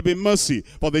 there'll be mercy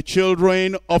for the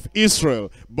children of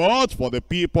Israel. But for the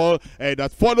people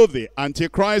that follow the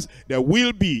Antichrist, there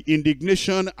will be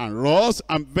indignation and wrath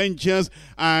and vengeance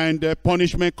and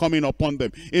punishment coming upon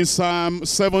them. In Psalm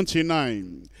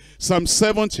 79,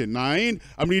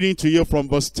 I'm reading to you from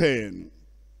verse 10.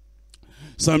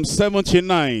 Psalm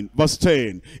 79 verse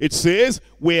 10. It says,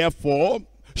 wherefore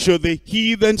should the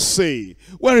heathen say,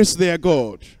 where is their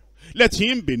God? Let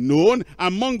him be known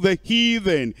among the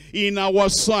heathen in our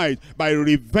sight by the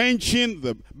revenging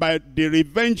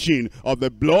of the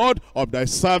blood of thy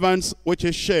servants which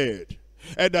is shed.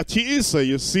 That is,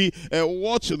 you see,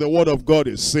 what the word of God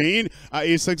is saying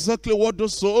is exactly what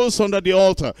those souls under the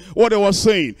altar, what they were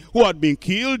saying, who had been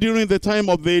killed during the time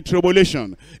of the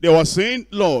tribulation. They were saying,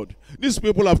 Lord, these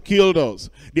people have killed us.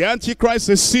 The Antichrist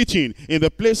is sitting in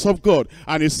the place of God,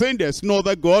 and he's saying there's no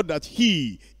other God, that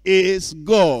he is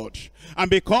God. And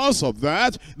because of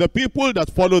that, the people that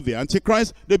follow the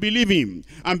Antichrist, they believe him.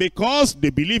 And because they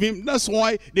believe him, that's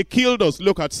why they killed us.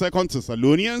 Look at 2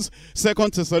 Thessalonians. 2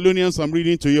 Thessalonians, I'm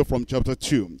reading to you from chapter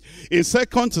 2. In 2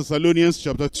 Thessalonians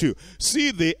chapter 2,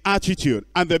 see the attitude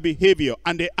and the behavior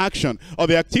and the action or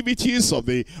the activities of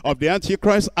the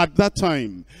Antichrist at that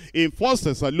time. In 1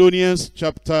 Thessalonians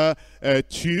chapter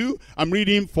 2, I'm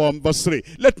reading from verse 3.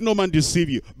 Let no man deceive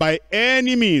you by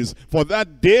any means, for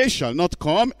that day shall not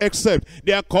come, except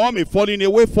there come a falling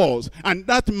away false, and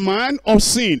that man of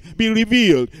sin be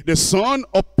revealed, the son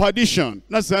of perdition,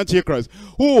 that's the Antichrist,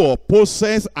 who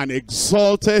opposes and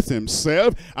exalteth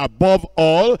himself above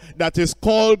all that is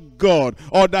called God,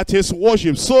 or that is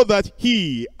worshipped, so that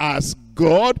he as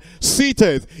God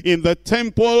sitteth in the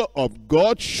temple of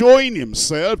God, showing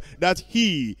himself that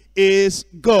he is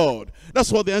God.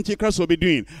 That's what the Antichrist will be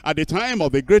doing at the time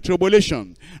of the Great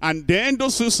Tribulation. And then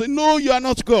those who say, no, you are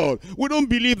not God. We don't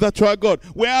believe that you are God.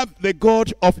 We have the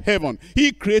God of heaven.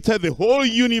 He created the whole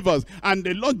universe. And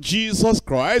the Lord Jesus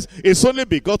Christ, his only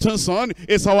begotten Son,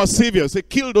 is our Savior. So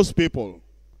kill those people.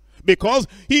 Because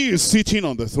he is sitting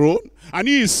on the throne, and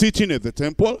he is sitting at the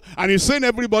temple, and he's saying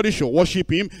everybody should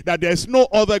worship him, that there's no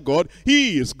other God.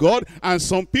 He is God, and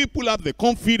some people have the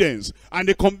confidence and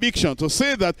the conviction to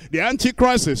say that the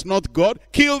Antichrist is not God.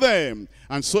 Kill them.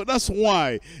 And so that's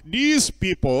why these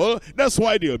people, that's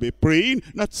why they'll be praying,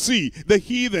 that see, the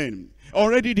heathen,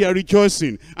 already they are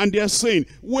rejoicing, and they are saying,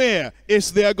 where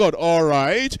is their God? All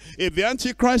right, if the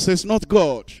Antichrist is not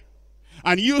God,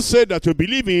 and you say that you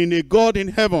believe in a God in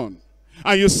heaven,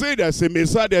 and you say there's a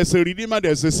Messiah, there's a Redeemer,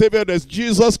 there's a Savior, there's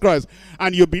Jesus Christ,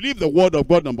 and you believe the word of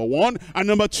God, number one, and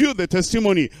number two, the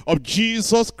testimony of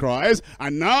Jesus Christ,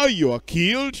 and now you are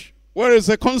killed, where is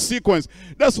the consequence?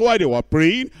 That's why they were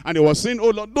praying, and they were saying,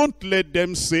 oh Lord, don't let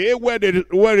them say,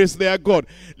 where is their God?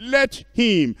 Let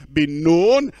him be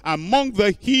known among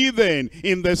the heathen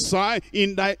in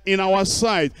our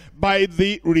sight, by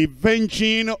the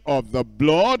revenging of the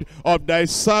blood of thy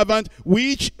servant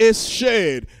which is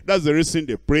shed. That's the reason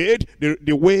they prayed,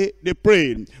 the way they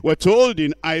prayed. We're told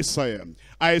in Isaiah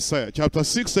chapter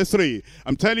 63.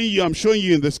 I'm telling you, I'm showing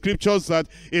you in the scriptures that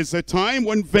it's a time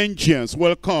when vengeance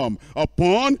will come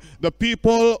upon the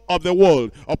people of the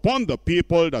world, upon the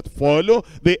people that follow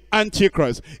the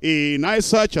Antichrist. In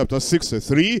Isaiah chapter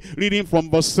 63, reading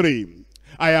from verse 3,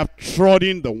 I have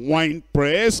trodden the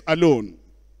winepress alone,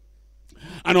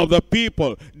 and of the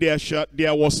people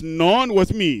there was none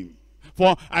with me.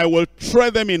 For I will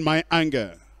tread them in my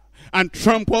anger, and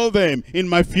trample them in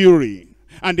my fury.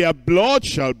 And their blood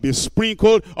shall be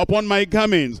sprinkled upon my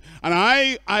garments, and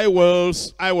I will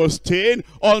stain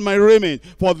all my raiment.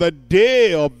 For the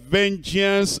day of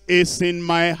vengeance is in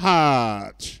my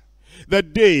heart. The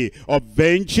day of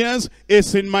vengeance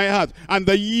is in my heart, and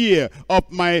the year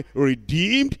of my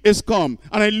redeemed is come.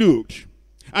 And I looked,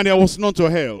 and there was none to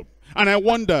help. And I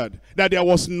wondered that there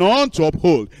was none to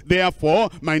uphold. Therefore,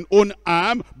 mine own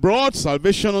arm brought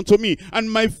salvation unto me,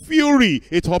 and my fury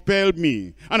it upheld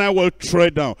me. And I will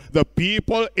tread down the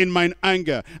people in mine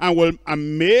anger,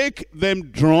 and make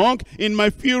them drunk in my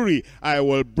fury. I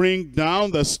will bring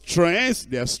down their strength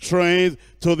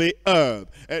to the earth.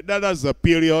 That is the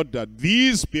period that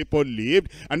these people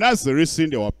lived, and that's the reason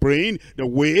they were praying the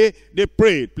way they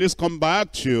prayed. Please come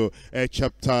back to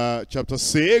chapter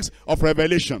 6 of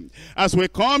Revelation. As we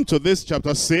come to this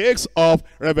chapter 6 of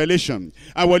Revelation,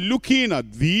 and we're looking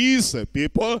at these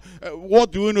people,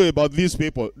 what do we know about these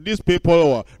people? These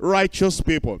people were righteous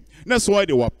people. That's why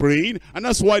they were praying, and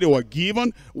that's why they were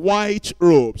given white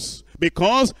robes.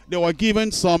 Because they were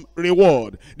given some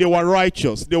reward. They were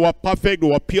righteous. They were perfect.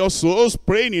 They were pure souls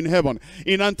praying in heaven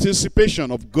in anticipation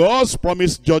of God's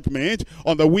promised judgment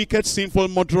on the wicked, sinful,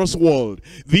 murderous world.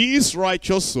 These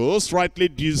righteous souls rightly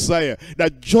desire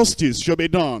that justice should be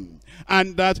done,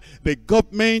 and that the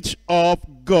government of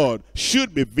God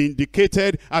should be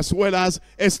vindicated as well as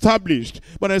established.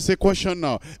 But there's a question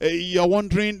now. You're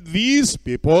wondering, these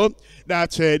people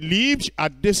that lived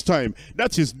at this time,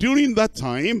 that is during that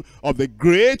time of the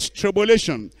Great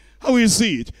Tribulation, How is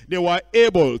it they were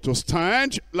able to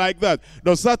stand like that?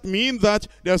 Does that mean that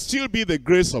there'll still be the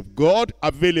grace of God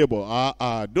available?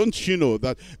 Don't you know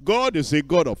that God is a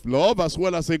God of love as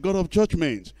well as a God of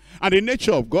judgment? And the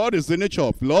nature of God is the nature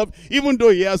of love. Even though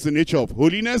he has the nature of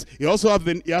holiness, he also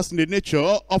has the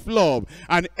nature of love.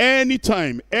 And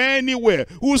anytime, anywhere,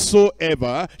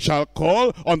 whosoever shall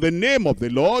call on the name of the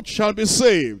Lord shall be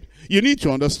saved. You need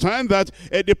to understand that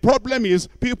the problem is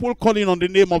people calling on the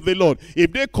name of the Lord.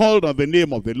 If they called on the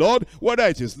name of the Lord, whether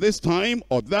it is this time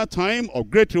or that time or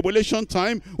great tribulation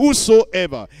time,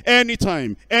 whosoever,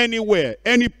 anytime, anywhere,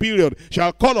 any period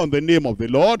shall call on the name of the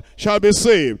Lord shall be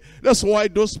saved. That's why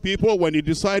those people, when they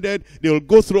decided they will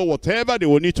go through whatever they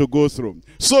will need to go through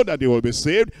so that they will be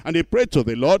saved, and they prayed to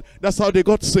the Lord, that's how they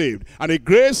got saved. And the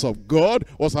grace of God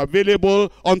was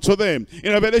available unto them.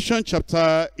 In Revelation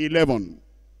chapter 11,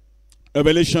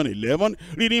 Revelation 11,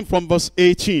 reading from verse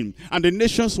 18. And the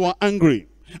nations were angry,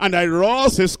 and thy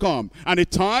wrath is come, and the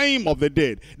time of the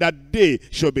dead, that they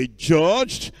should be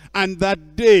judged, and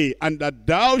that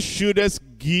thou shouldest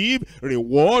give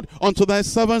reward unto thy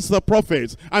servants the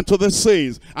prophets, and to the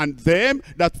saints, and them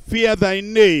that fear thy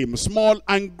name, small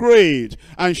and great,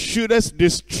 and shouldest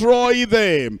destroy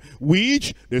them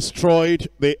which destroyed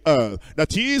the earth.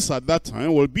 That is, at that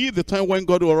time will be the time when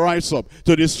God will rise up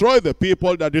to destroy the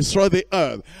people that destroy the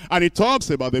earth. And it talks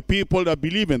about the people that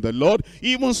believe in the Lord,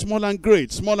 even small and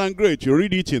great, small and great. You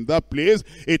read it in that place.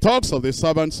 It talks of the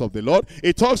servants of the Lord,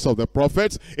 it talks of the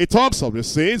prophets, it talks of the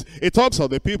saints, it talks of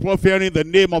the people fearing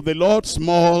the name of the Lord,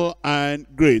 small and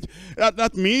great.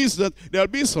 That means that there'll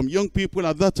be some young people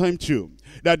at that time too,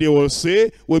 that they will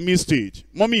say, we missed it.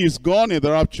 Mommy is gone in the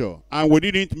rapture, and we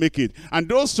didn't make it. And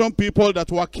those some people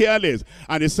that were careless,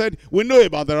 and they said, we know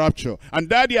about the rapture, and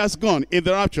daddy has gone in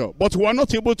the rapture, but we are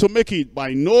not able to make it. But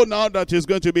I know now that it's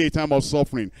going to be a time of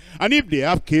suffering. And if they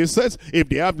have cases, if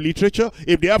they have literature,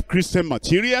 if they have Christian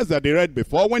materials that they read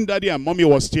before, when daddy and mommy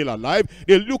was still alive,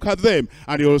 they'll look at them,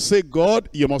 and they will say, God,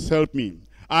 you must help me.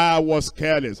 I was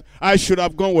careless. I should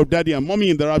have gone with daddy and mommy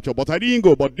in the rapture, but I didn't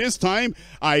go. But this time,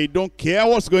 I don't care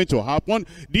what's going to happen.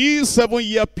 This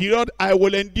 7-year period, I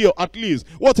will endure. At least,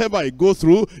 whatever I go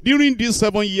through during this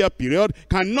 7-year period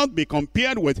cannot be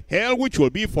compared with hell, which will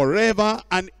be forever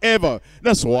and ever.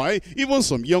 That's why, even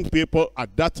some young people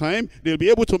at that time, they'll be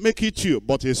able to make it too.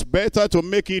 But it's better to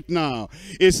make it now.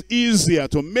 It's easier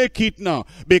to make it now,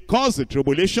 because the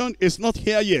tribulation is not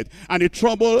here yet. And the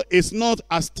trouble is not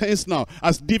as tense now,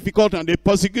 as difficult, and the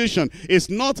persecution is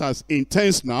not as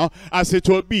intense now as it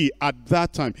will be at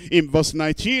that time. In verse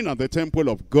 19, and the temple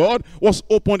of God was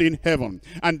opened in heaven,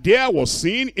 and there was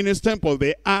seen in his temple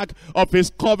the ark of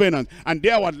his covenant, and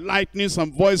there were lightnings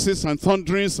and voices and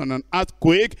thunderings and an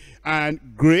earthquake and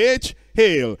great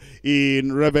hail.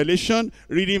 In Revelation,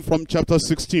 reading from chapter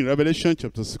 16, Revelation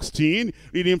chapter 16,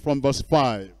 reading from verse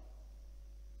 5.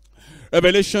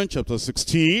 Revelation chapter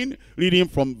 16, reading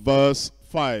from verse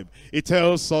 5. It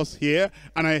tells us here,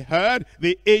 and I heard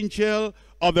the angel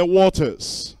of the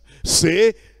waters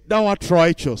say, thou art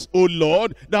righteous, O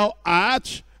Lord, thou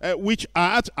art which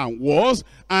art and was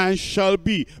and shall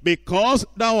be, because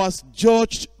thou hast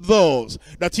judged those.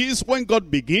 That is, when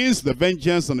God begins the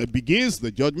vengeance and it begins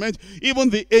the judgment, even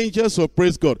the angels will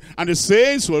praise God, and the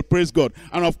saints will praise God,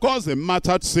 and of course the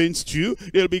martyred saints too,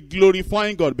 they'll be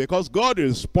glorifying God, because God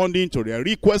is responding to their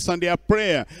request and their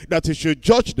prayer that he should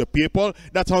judge the people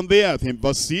that on the earth. In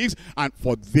verse 6, and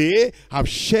for they have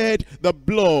shed the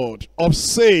blood of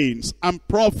saints and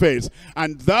prophets,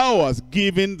 and thou hast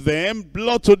given them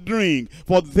blood to drink,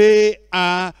 for they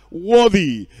are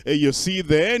worthy. You see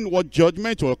then what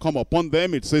judgment will come upon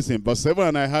them. It says in verse 7,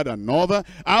 and I heard another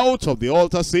out of the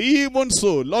altar say, even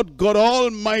so, Lord God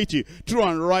Almighty, true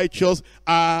and righteous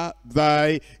are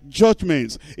thy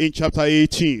judgments. In chapter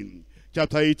 18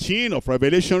 of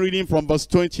Revelation, reading from verse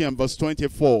 20 and verse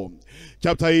 24.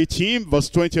 Chapter 18, verse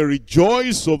 20,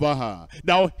 rejoice over her,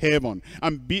 thou heaven,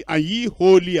 and ye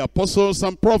holy apostles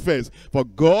and prophets, for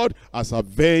God has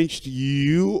avenged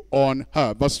you on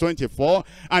her. Verse 24,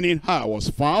 and in her was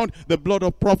found the blood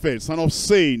of prophets and of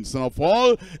saints and of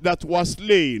all that was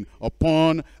slain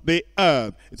upon the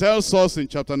earth. It tells us in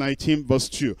chapter 19, verse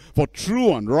 2, for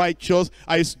true and righteous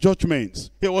are his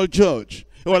judgments. He will judge.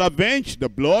 He will avenge the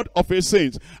blood of his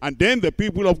saints. And then the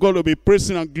people of God will be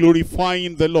praising and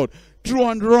glorifying the Lord. True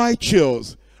and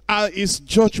righteous are his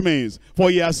judgments, for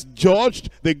he has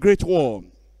judged the great war,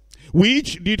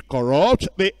 which did corrupt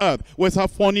the earth with her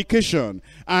fornication,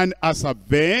 and has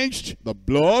avenged the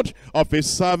blood of his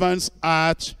servants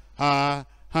at her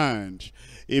hand.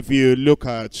 If you look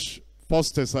at 2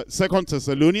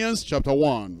 Thessalonians chapter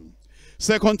 1,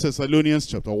 2 Thessalonians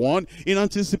chapter 1, in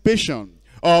anticipation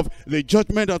of the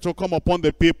judgment that will come upon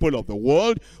the people of the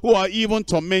world who are even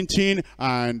tormenting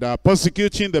and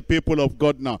persecuting the people of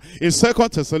God now. In 2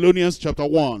 Thessalonians chapter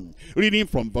 1, reading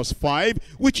from verse 5,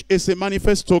 which is a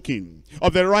manifest token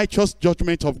of the righteous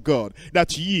judgment of God,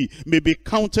 that ye may be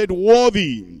counted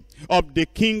worthy of the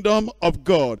kingdom of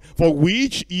God, for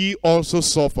which ye also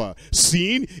suffer.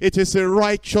 Seeing it is a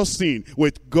righteous sin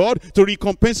with God to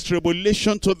recompense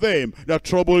tribulation to them that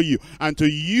trouble you, and to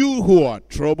you who are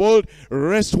troubled,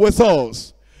 rest with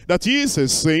us. That is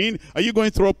saying, are you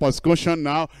going through persecution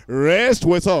now? Rest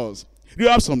with us. You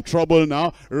have some trouble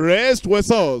now, rest with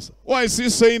us. Why is he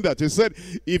saying that? He said,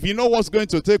 if you know what's going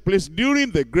to take place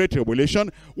during the great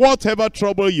tribulation, whatever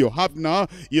trouble you have now,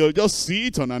 you'll just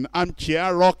sit on an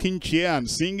armchair, rocking chair, and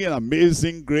singing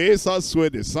Amazing Grace, How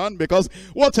Sweet the Sound, because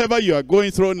whatever you are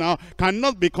going through now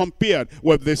cannot be compared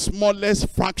with the smallest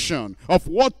fraction of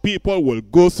what people will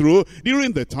go through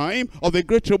during the time of the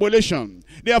great tribulation.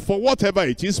 Therefore, whatever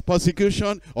it is,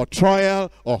 persecution, or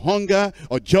trial, or hunger,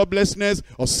 or joblessness,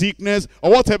 or sickness,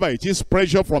 or whatever it is,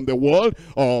 pressure from the world,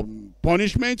 or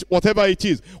punishment, whatever it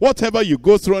is, whatever you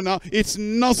go through now, it's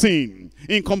nothing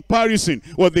in comparison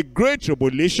with the great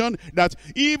tribulation that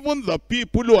even the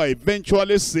people who are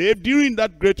eventually saved during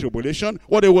that great tribulation,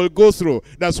 what they will go through.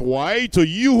 That's why to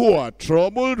you who are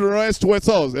troubled, rest with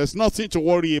us. There's nothing to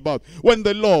worry about. When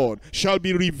the Lord shall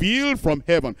be revealed from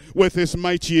heaven with his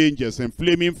mighty angels in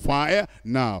flaming fire.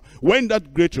 Now, when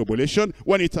that great tribulation,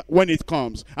 when it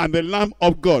comes, and the Lamb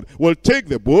of God will take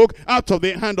the book out of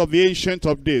the hand of the Ancient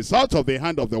of Days, out of the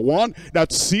hand of the one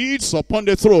that sits upon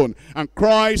the throne, and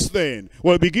Christ then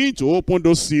will begin to open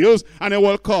those seals, and it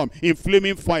will come in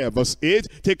flaming fire. Verse 8,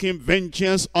 taking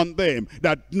vengeance on them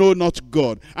that know not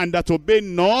God, and that obey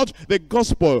not the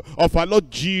gospel of our Lord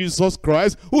Jesus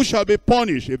Christ, who shall be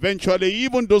punished. Eventually,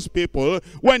 even those people,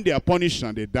 when they are punished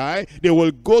and they die, they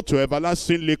will go to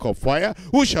everlasting lake of fire,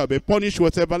 who shall be punished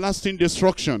with everlasting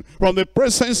destruction from the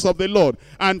presence of the Lord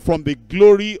and from the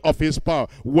glory of his power,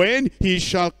 when he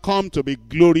shall come to be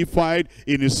glorified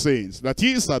in his saints. That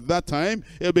is, at that time,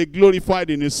 he'll be glorified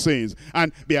in his saints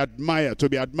and be admired, to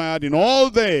be admired in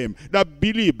all them that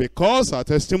believe, because our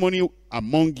testimony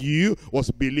among you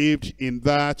was believed in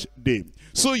that day.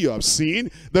 So you have seen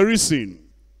the reason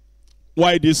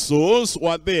why these souls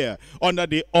were there under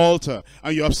the altar,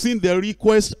 and you have seen their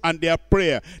request and their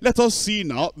prayer. Let us see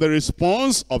now the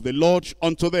response of the Lord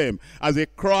unto them as they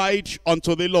cried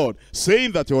unto the Lord,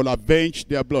 saying that he will avenge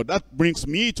their blood. That brings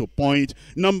me to point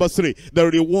number 3, the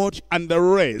reward and the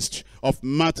rest of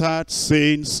martyred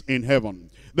saints in heaven.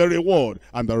 The reward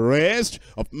and the rest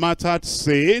of martyred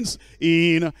saints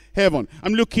in heaven.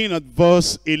 I'm looking at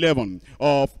verse 11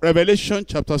 of Revelation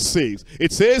chapter 6.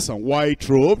 It says, and white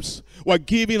robes were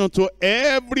given unto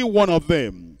every one of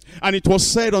them, and it was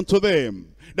said unto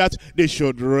them that they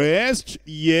should rest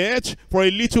yet for a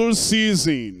little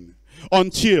season,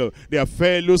 until their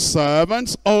fellow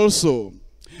servants also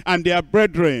and their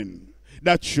brethren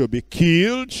that should be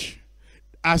killed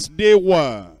as they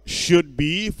were should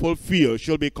be fulfilled,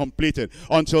 should be completed,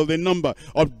 until the number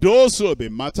of those who will be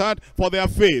martyred for their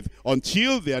faith,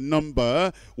 until their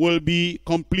number will be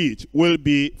complete, will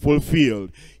be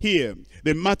fulfilled. Here,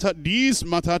 these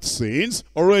martyred saints,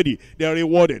 already they are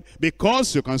rewarded,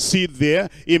 because you can see there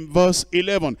in verse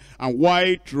 11, and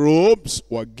white robes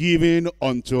were given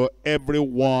unto every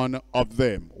one of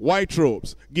them. White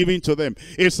robes given to them.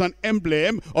 It's an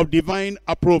emblem of divine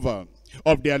approval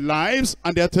of their lives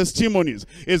and their testimonies.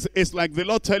 It's like the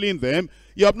Lord telling them,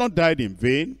 you have not died in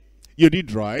vain. You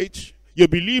did right. You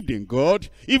believed in God.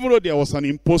 Even though there was an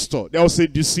impostor, there was a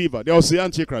deceiver, there was the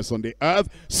Antichrist on the earth,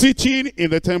 sitting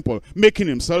in the temple, making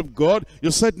himself God,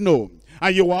 you said no.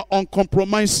 And you were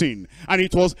uncompromising. And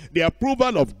it was the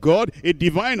approval of God, a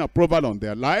divine approval on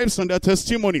their lives and their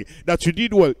testimony, that you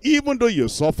did well. Even though you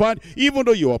suffered, even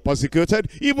though you were persecuted,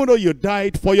 even though you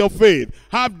died for your faith.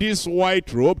 Have this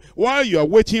white robe while you are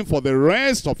waiting for the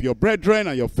rest of your brethren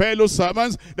and your fellow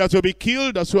servants that will be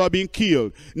killed as you have been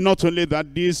killed. Not only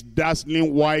that, this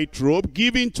dazzling white robe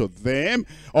given to them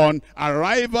on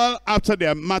arrival after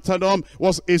their martyrdom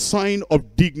was a sign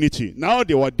of dignity. Now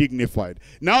they were dignified.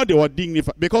 Now they were dignified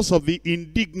because of the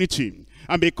indignity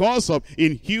and because of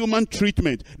inhuman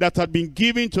treatment that had been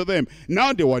given to them.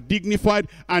 Now they were dignified,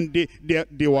 and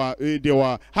they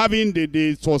were having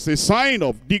it was a sign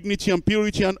of dignity and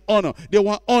purity and honor. They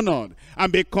were honored,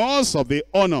 and because of the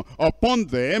honor upon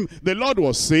them, the Lord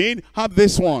was saying, have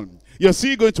this one. You're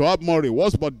still going to have more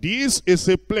rewards, but this is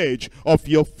a pledge of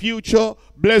your future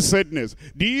blessedness.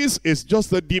 This is just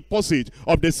the deposit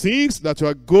of the things that you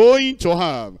are going to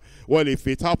have. Well, if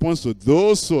it happens to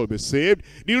those who will be saved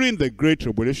during the Great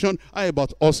Tribulation, how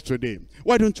about us today?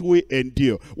 Why don't we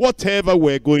endure whatever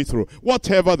we're going through,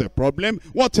 whatever the problem,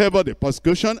 whatever the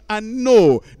persecution, and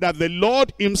know that the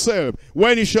Lord himself,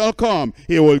 when he shall come,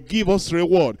 he will give us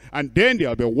reward. And then there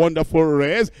will be wonderful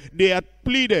rest. They had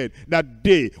pleaded that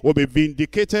they will be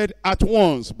vindicated at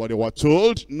once, but they were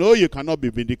told, no, you cannot be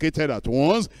vindicated at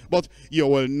once, but you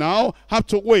will now have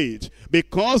to wait,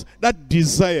 because that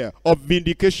desire of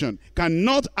vindication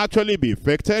cannot actually be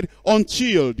effected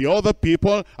until the other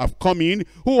people have come in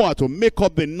who are to make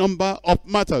up the number of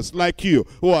martyrs, like you,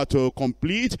 who are to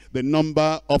complete the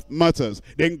number of martyrs.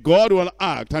 Then God will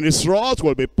act, and his wrath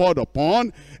will be poured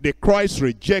upon the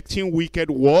Christ-rejecting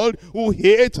wicked world who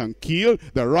hate and kill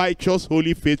the righteous,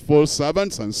 holy, faithful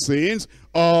servants and saints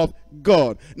of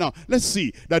God. Now, let's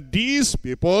see that these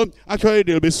people, actually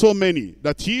there will be so many,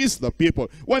 that is the people.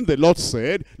 When the Lord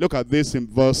said, look at this in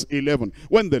verse 11,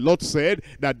 when the Lord said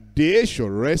that they should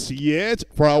rest yet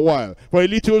for a while, for a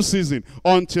little season,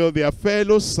 until their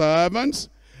fellow servants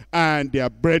and their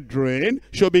brethren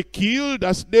shall be killed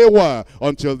as they were,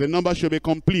 until the number shall be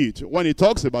complete. When he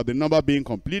talks about the number being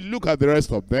complete, look at the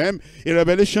rest of them in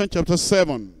Revelation chapter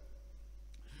 7.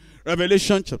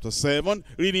 Revelation chapter 7,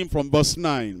 reading from verse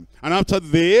 9. And after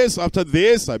this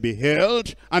I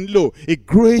beheld, and lo, a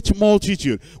great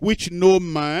multitude, which no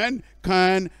man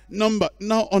can number.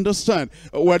 Now understand,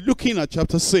 we're looking at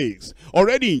chapter 6.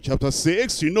 Already in chapter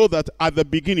 6, you know that at the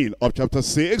beginning of chapter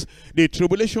 6, the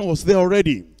tribulation was there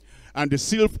already. And the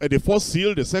seal, the first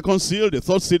seal, the second seal, the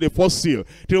third seal, the fourth seal.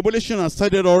 Tribulation has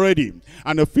started already.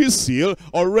 And the fifth seal,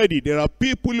 already there are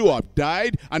people who have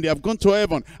died and they have gone to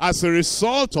heaven as a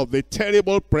result of the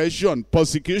terrible pressure and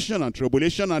persecution and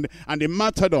tribulation and the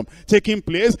martyrdom taking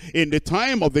place in the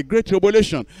time of the Great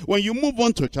Tribulation. When you move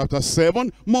on to chapter 7,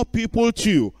 more people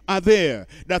too are there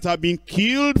that have been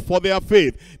killed for their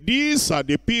faith. These are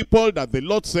the people that the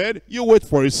Lord said, you wait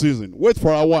for a season, wait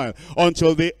for a while,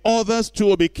 until the others too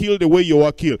will be killed the way you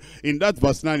were killed. In that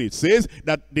verse 9 it says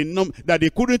that they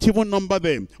couldn't even number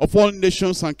them, of all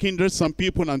nations and kindreds and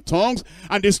people and tongues,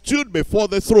 and they stood before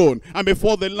the throne and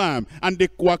before the Lamb, and they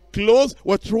were clothed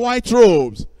with white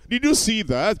robes. Did you see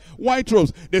that? White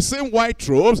robes. The same white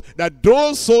robes that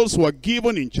those souls were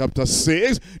given in chapter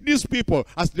 6. These people,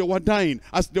 as they were dying,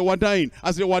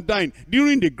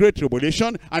 during the Great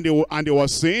Tribulation, and they were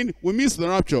saying, we missed the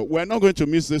rapture. We're not going to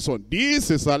miss this one. This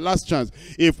is our last chance.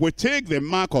 If we take the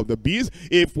mark of the beast,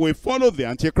 if we follow the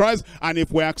Antichrist, and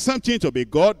if we accept him to be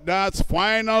God, that's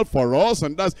final for us,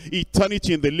 and that's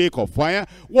eternity in the lake of fire.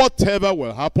 Whatever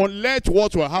will happen, let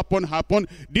what will happen, happen.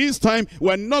 This time,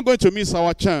 we're not going to miss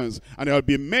our chance. And there will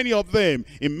be many of them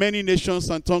in many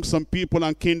nations and tongues and people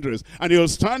and kindreds. And they will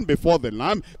stand before the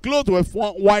Lamb, clothed with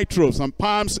white robes and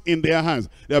palms in their hands.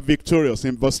 They are victorious.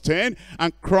 In verse 10,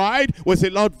 and cried with a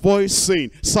loud voice,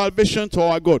 saying, salvation to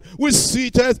our God, who is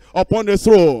seated upon the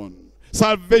throne.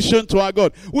 Salvation to our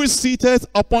God, who is seated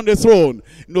upon the throne.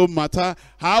 No matter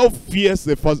how fierce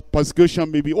the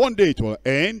persecution may be, one day it will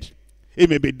end. It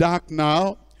may be dark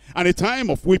now, and a time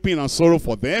of weeping and sorrow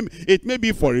for them. It may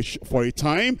be for a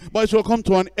time, but it will come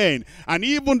to an end. And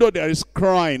even though there is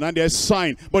crying and there is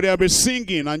sighing, but there will be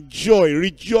singing and joy,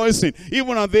 rejoicing,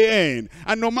 even at the end.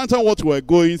 And no matter what we're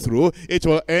going through, it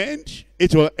will end.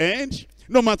 It will end.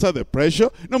 No matter the pressure,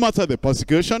 no matter the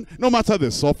persecution, no matter the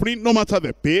suffering, no matter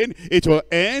the pain, it will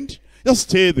end. Just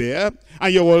stay there,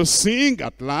 and you will sing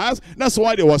at last. That's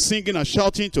why they were singing and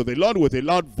shouting to the Lord with a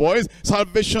loud voice,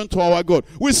 salvation to our God,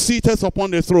 who is seated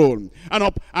upon the throne, and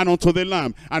up and unto the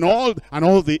Lamb. And all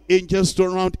the angels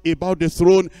stood around about the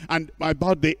throne, and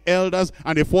about the elders,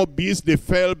 and the four beasts. They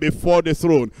fell before the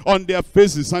throne on their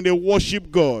faces, and they worshiped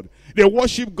God. They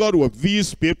worshiped God with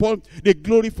these people. They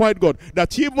glorified God,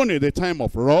 that even in the time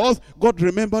of wrath, God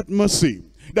remembered mercy.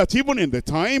 That even in the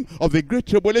time of the Great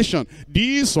Tribulation,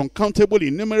 these uncountable,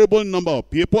 innumerable number of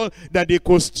people, that they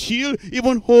could still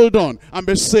even hold on and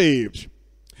be saved,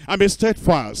 and be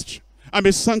steadfast, and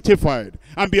be sanctified,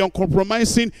 and be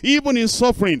uncompromising, even in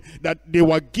suffering, that they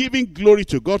were giving glory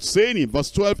to God, saying in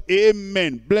verse 12,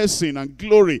 amen, blessing and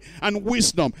glory and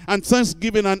wisdom and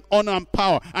thanksgiving and honor and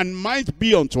power and might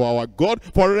be unto our God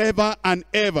forever and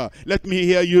ever. Let me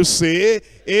hear you say,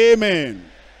 amen.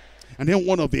 And then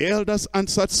one of the elders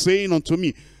answered, saying unto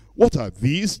me, what are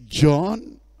these,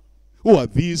 John? Who are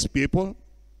these people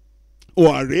who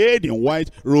are arrayed in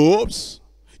white robes?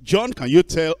 John, can you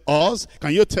tell us?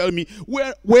 Can you tell me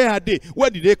where are they? Where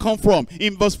did they come from?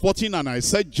 In verse 14, and I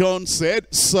said, John said,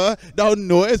 Sir, thou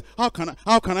knowest. How can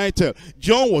I tell?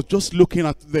 John was just looking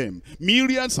at them,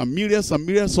 myriads and myriads and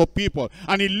myriads of people,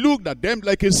 and he looked at them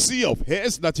like a sea of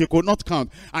heads that he could not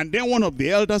count. And then one of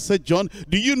the elders said, John,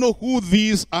 do you know who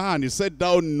these are? And he said,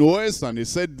 thou knowest. And he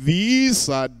said, these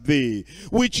are they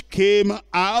which came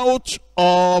out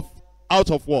of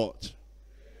what?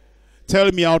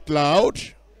 Tell me out loud.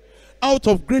 Out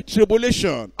of great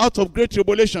tribulation. Out of great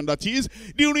tribulation. That is,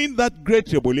 during that great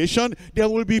tribulation, there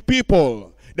will be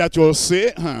people that will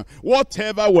say,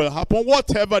 whatever will happen,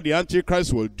 whatever the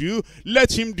Antichrist will do,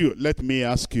 let him do. Let me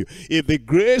ask you, if the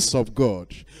grace of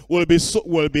God will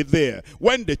be there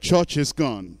when the church is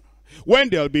gone, when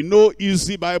there will be no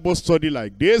easy Bible study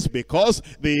like this, because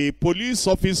the police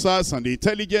officers and the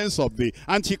intelligence of the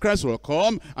Antichrist will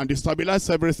come and destabilize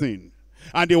everything.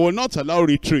 And they will not allow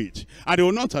retreat, and they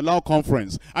will not allow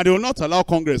conference, and they will not allow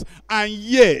congress. And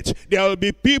yet, there will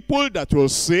be people that will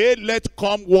say, let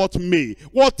come what may,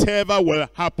 whatever will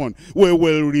happen, we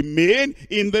will remain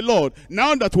in the Lord.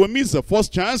 Now that we miss the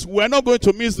first chance, we're not going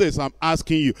to miss this. I'm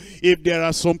asking you, if there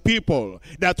are some people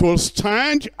that will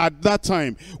stand at that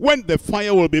time, when the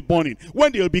fire will be burning,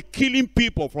 when they'll be killing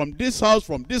people from this house,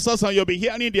 and you'll be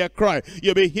hearing their cry,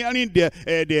 you'll be hearing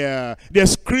their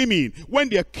screaming, when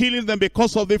they're killing them because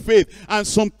of the faith, and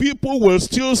some people will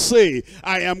still say,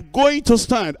 I am going to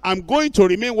stand, I'm going to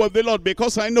remain with the Lord,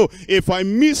 because I know if I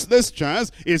miss this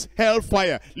chance, it's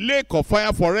hellfire, lake of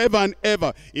fire forever and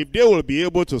ever. If they will be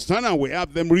able to stand, and we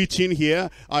have them reaching here,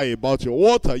 about you,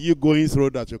 what are you going through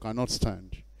that you cannot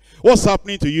stand? What's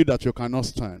happening to you that you cannot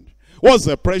stand? What's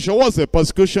the pressure? What's the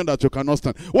persecution that you cannot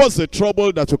stand? What's the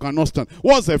trouble that you cannot stand?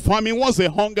 What's the famine? What's the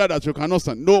hunger that you cannot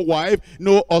stand? No wife,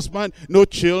 no husband, no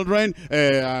children.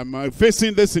 I'm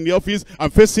facing this in the office. I'm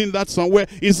facing that somewhere.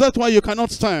 Is that why you cannot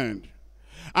stand?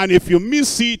 And if you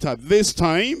miss it at this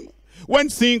time, when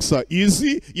things are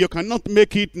easy, you cannot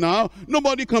make it now.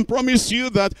 Nobody can promise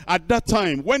you that at that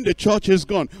time, when the church is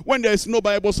gone, when there is no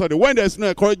Bible study, when there is no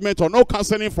encouragement or no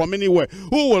counseling from anywhere,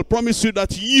 who will promise you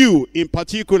that you, in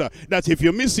particular, that if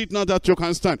you miss it now, that you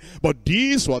can stand? But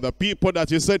these were the people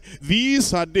that he said,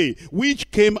 these are they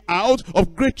which came out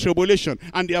of great tribulation,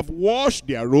 and they have washed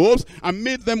their robes and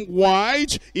made them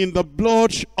white in the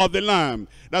blood of the Lamb.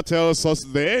 That tells us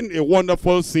then a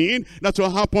wonderful thing that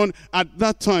will happen at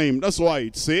that time. That's why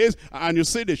it says, and you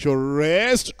say they should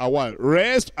rest a while.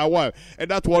 Rest a while.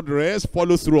 And that word rest,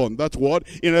 follow through on that word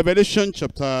in Revelation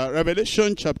chapter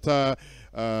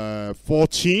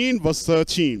 14 verse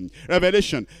 13.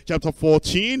 Revelation chapter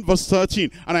 14 verse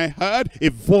 13. And I heard a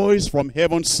voice from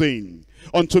heaven saying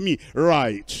unto me,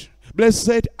 write,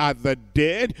 blessed are the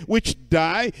dead which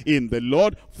die in the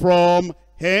Lord from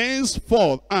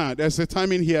henceforth. There's a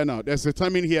time in here now. There's a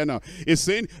time in here now. It's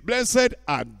saying, blessed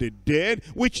are the dead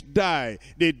which die.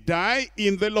 They die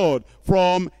in the Lord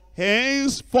from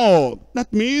henceforth.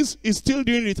 That means it's still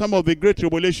during the time of the great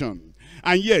tribulation.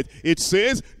 And yet it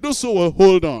says, those who will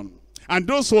hold on, and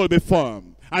those who will be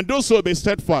firm, and those who will be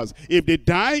steadfast, if they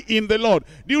die in the Lord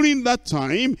during that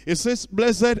time, it says,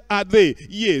 blessed are they,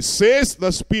 yea, says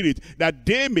the Spirit, that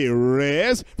they may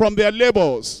rest from their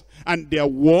labors, and their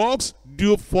works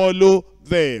do follow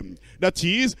them. That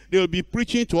is, they will be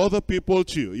preaching to other people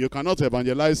too. You cannot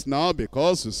evangelize now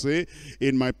because you say,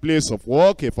 in my place of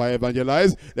work, if I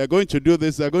evangelize, they're going to do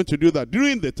this, they're going to do that.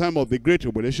 During the time of the Great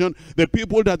Tribulation, the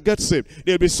people that get saved,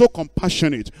 they'll be so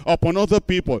compassionate upon other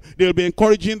people. They'll be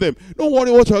encouraging them. Don't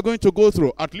worry what you're going to go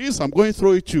through. At least I'm going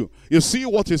through it too. You see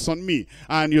what is on me.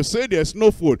 And you say there's no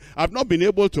food. I've not been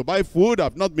able to buy food.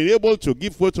 I've not been able to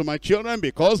give food to my children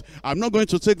because I'm not going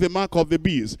to take the mark of the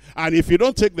beast. And if you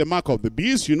don't take the mark of the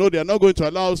beast, you know they're not going to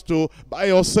allow us to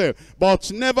buy or sell.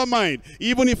 But never mind,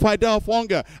 even if I die of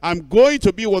hunger, I'm going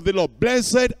to be with the Lord.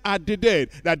 Blessed are the dead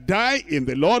that die in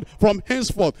the Lord from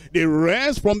henceforth. They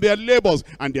rest from their labors,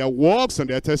 and their works and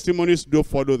their testimonies do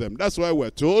follow them. That's why we're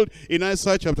told in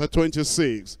Isaiah chapter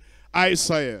 26.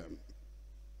 Isaiah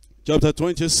chapter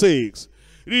 26.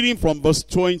 Reading from verse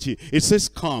 20, it says,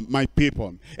 come, my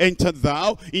people, enter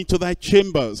thou into thy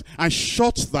chambers, and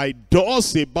shut thy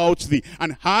doors about thee,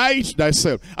 and hide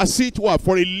thyself, as it were,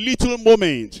 for a little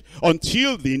moment,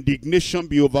 until the indignation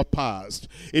be overpast.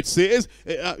 It says,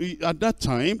 at that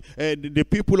time, the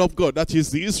people of God, that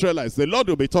is the Israelites, the Lord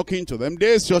will be talking to them.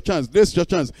 There's your chance, there's your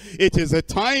chance. It is a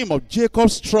time of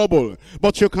Jacob's trouble,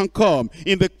 but you can come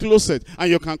in the closet,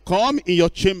 and you can come in your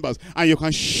chambers, and you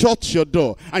can shut your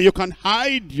door, and you can hide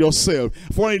hide yourself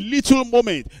for a little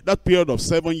moment. That period of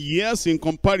 7 years in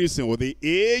comparison with the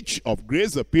age of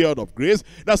grace, the period of grace,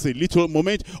 that's a little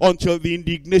moment until the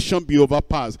indignation be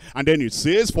overpassed. And then it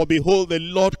says, for behold, the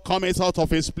Lord cometh out of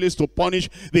his place to punish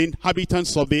the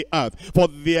inhabitants of the earth for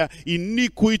their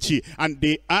iniquity, and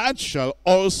the earth shall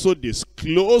also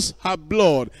disclose her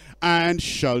blood, and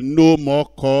shall no more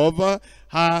cover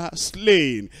her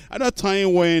slain. At that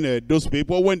time when those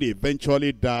people, when they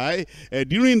eventually die,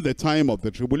 during the time of the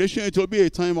tribulation, it will be a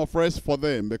time of rest for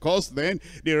them, because then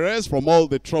they rest from all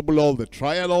the trouble, all the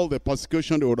trial, all the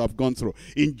persecution they would have gone through.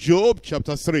 In Job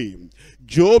chapter 3,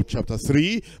 Job chapter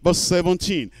 3 verse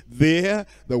 17, there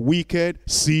the wicked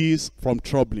cease from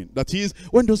troubling. That is,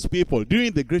 when those people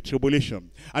during the great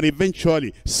tribulation and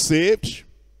eventually saved,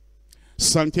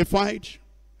 sanctified,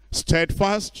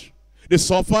 steadfast, they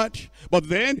suffered, but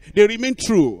then they remain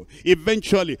true.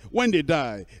 Eventually, when they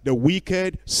die, the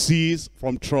wicked cease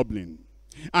from troubling.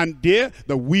 And there,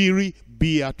 the weary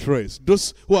be at rest.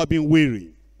 Those who have been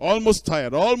weary, almost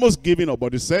tired, almost giving up,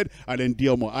 but he said, I'll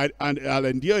endure more, and I'll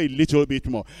endure a little bit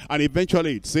more. And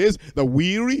eventually it says, the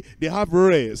weary, they have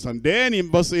rest. And then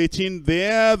in verse 18,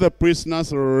 there the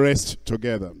prisoners rest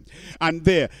together. And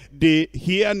there, they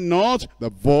hear not the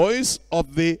voice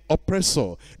of the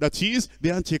oppressor, that is,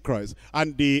 the Antichrist.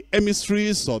 And the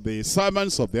emissaries or the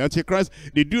servants of the Antichrist,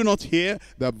 they do not hear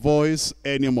the voice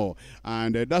anymore.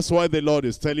 And that's why the Lord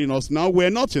is telling us now, we're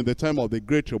not in the time of the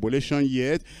great tribulation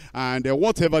yet, and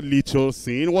whatever little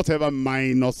sin, whatever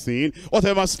minor sin,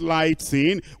 whatever slight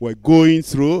sin we're going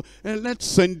through, and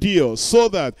let's endure, so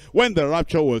that when the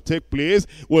rapture will take place,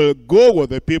 we'll go with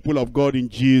the people of God in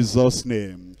Jesus'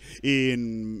 name.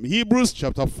 In Hebrews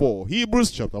chapter 4,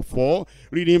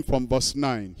 reading from verse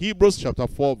 9. Hebrews chapter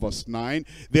 4 verse 9,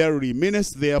 there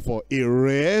remaineth therefore a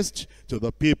rest to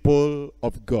the people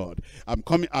of God.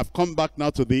 I've come back now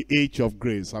to the age of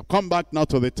grace. I've come back now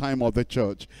to the time of the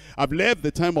church. I've left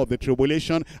the time of the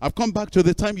tribulation. I've come back to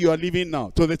the time you are living now,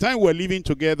 to the time we're living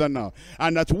together now,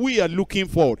 and that we are looking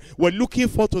forward. We're looking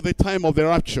forward to the time of the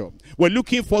rapture. We're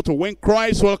looking forward to when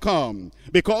Christ will come,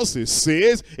 because it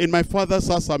says, in my Father's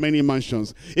house are many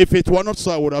mansions. If it were not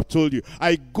so, I would have told you.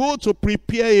 I go to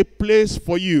prepare a place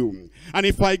for you. And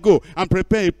if I go and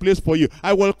prepare a place for you,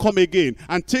 I will come again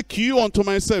and take you unto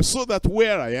myself, so that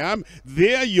where I am,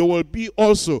 there you will be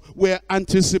also. We're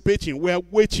anticipating, we're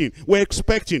waiting, we're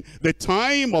expecting the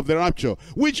time of the rapture,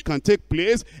 which can take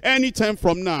place anytime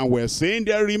from now. We're saying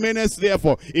there remaineth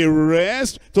therefore a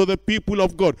rest to the people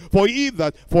of God. For he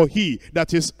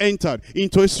that is entered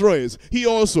into his rest, he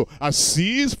also has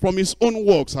ceased from his own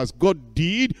works, as God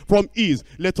did from his.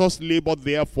 Let us labor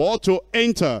therefore to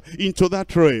enter into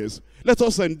that rest. Let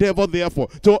us endeavor, therefore,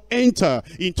 to enter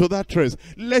into that rest.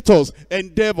 Let us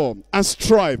endeavor and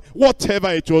strive,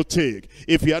 whatever it will take.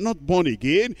 If you are not born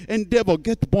again, endeavor,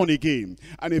 get born again.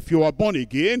 And if you are born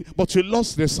again, but you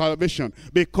lost the salvation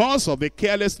because of the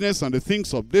carelessness and the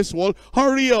things of this world,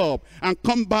 hurry up and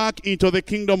come back into the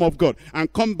kingdom of God,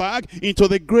 and come back into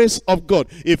the grace of God.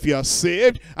 If you are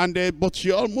saved, and but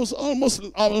you're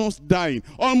almost dying,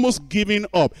 almost giving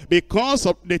up because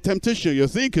of the temptation you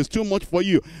think is too much for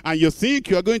you, and you think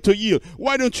you are going to yield,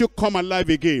 why don't you come alive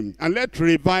again and let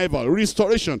revival,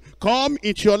 restoration come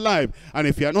into your life? And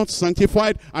if you are not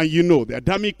sanctified, and you know the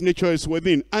Adamic nature is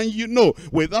within, and you know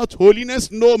without holiness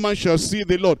no man shall see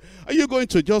the Lord, are you going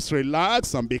to just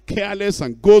relax and be careless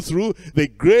and go through the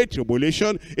great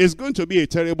tribulation? It's going to be a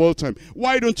terrible time.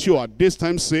 Why don't you at this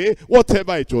time say,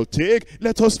 whatever it will take,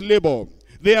 let us labor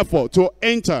therefore to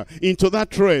enter into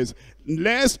that rest,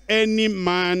 lest any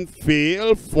man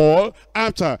fall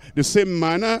after the same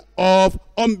manner of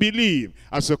unbelief.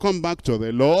 As you come back to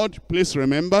the Lord, please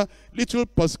remember, little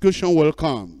persecution will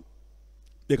come.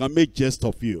 They can make jest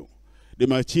of you. They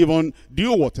might even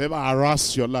do whatever,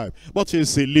 harass your life. But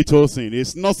it's a little thing.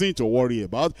 It's nothing to worry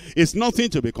about. It's nothing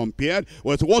to be compared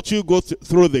with what you go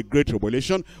through the great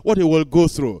tribulation, what you will go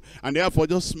through. And therefore,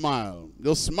 just smile.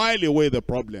 Just smile away the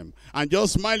problem. And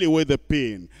just smile away the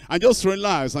pain. And just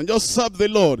relax. And just serve the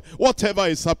Lord. Whatever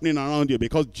is happening around you.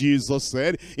 Because Jesus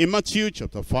said in Matthew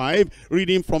chapter 5,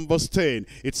 reading from verse 10,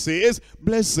 it says,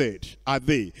 blessed are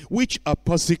they which are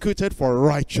persecuted for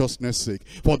righteousness' sake,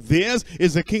 for theirs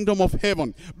is the kingdom of heaven.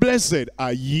 Blessed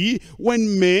are ye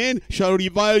when men shall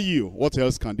revile you. What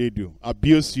else can they do?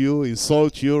 Abuse you,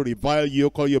 insult you, revile you,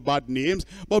 call you bad names.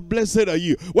 But blessed are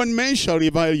you when men shall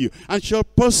revile you and shall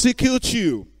persecute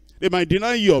you. They might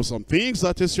deny you of some things,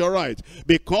 that is your right.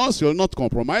 Because you'll not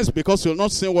compromise, because you'll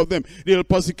not sin with them, they'll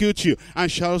persecute you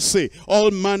and shall say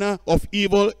all manner of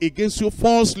evil against you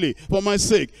falsely for my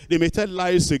sake. They may tell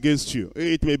lies against you.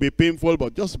 It may be painful,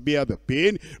 but just bear the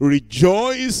pain.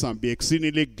 Rejoice and be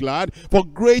exceedingly glad, for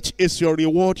great is your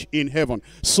reward in heaven.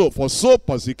 So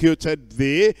persecuted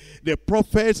they the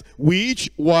prophets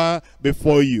which were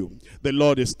before you. The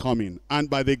Lord is coming, and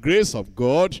by the grace of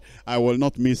God, I will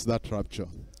not miss that rapture.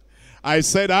 I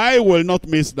said I will not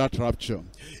miss that rapture.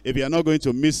 If you are not going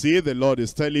to miss it, the Lord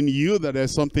is telling you that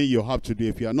there's something you have to do.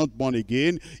 If you are not born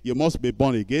again, you must be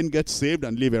born again, get saved,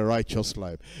 and live a righteous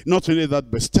life. Not only that,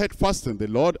 but steadfast in the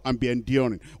Lord and be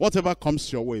enduring. Whatever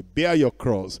comes your way, bear your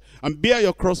cross. And bear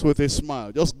your cross with a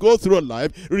smile. Just go through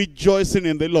life rejoicing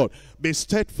in the Lord. Be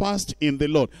steadfast in the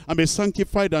Lord and be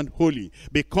sanctified and holy.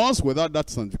 Because without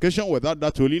that sanctification, without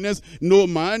that holiness, no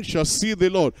man shall see the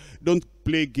Lord. Don't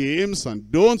play games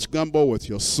and don't gamble with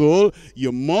your soul.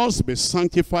 You must be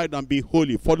sanctified and be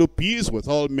holy. Follow peace with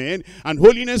all men and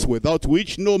holiness, without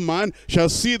which no man shall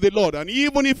see the Lord. And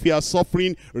even if you are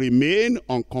suffering, remain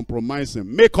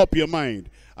uncompromising. Make up your mind.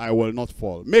 I will not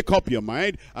fall. Make up your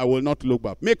mind. I will not look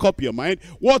back. Make up your mind.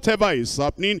 Whatever is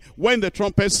happening, when the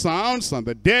trumpet sounds and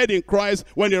the dead in Christ,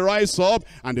 when they rise up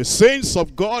and the saints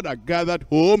of God are gathered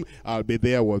home, I'll be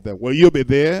there with them. Will you be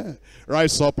there?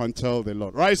 Rise up and tell the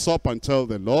Lord. Rise up and tell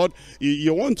the Lord.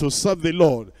 You want to serve the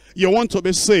Lord. You want to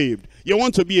be saved. You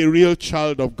want to be a real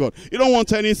child of God. You don't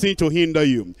want anything to hinder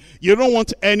you. You don't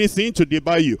want anything to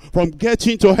debar you from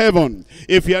getting to heaven.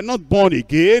 If you are not born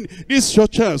again, this is your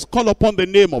chance. Call upon the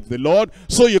name of the Lord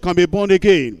so you can be born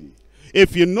again.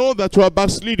 If you know that you are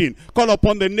backsliding, call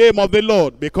upon the name of the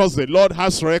Lord, because the Lord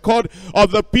has record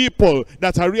of the people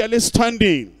that are really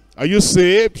standing. Are you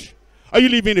saved? Are you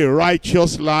living a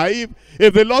righteous life?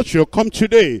 If the Lord shall come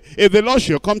today, if the Lord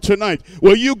shall come tonight,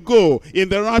 will you go in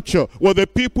the rapture with the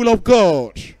people of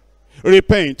God?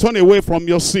 Repent, turn away from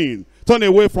your sin. Turn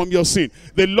away from your sin.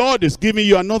 The Lord is giving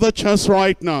you another chance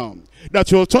right now,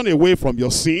 that you'll turn away from your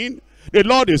sin. The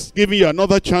Lord is giving you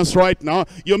another chance right now.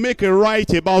 You make a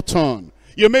right about turn.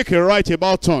 You make a right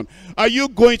about turn. Are you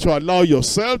going to allow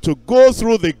yourself to go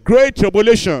through the great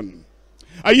tribulation?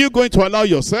 Are you going to allow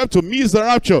yourself to miss the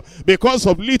rapture because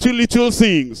of little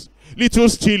things? Little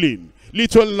stealing,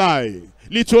 little lie,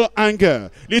 little anger,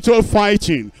 little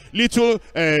fighting, little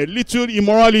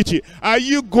immorality. Are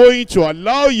you going to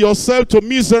allow yourself to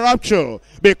miss the rapture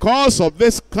because of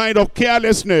this kind of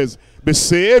carelessness? Be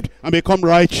saved and become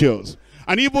righteous.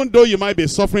 And even though you might be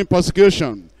suffering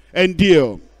persecution,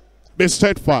 endure. Be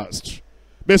steadfast.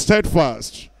 Be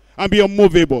steadfast and be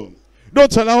unmovable.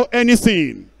 Don't allow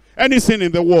anything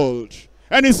in the world,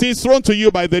 anything thrown to you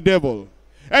by the devil,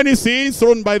 anything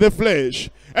thrown by the flesh,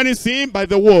 anything by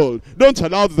the world, don't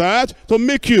allow that to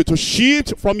make you to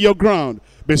shift from your ground.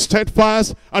 Be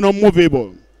steadfast and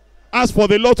unmovable. Ask for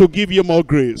the Lord to give you more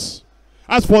grace.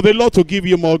 Ask for the Lord to give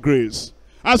you more grace.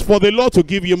 Ask for the Lord to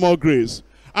give you more grace.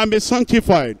 And be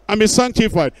sanctified. And be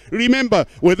sanctified. Remember,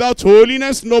 without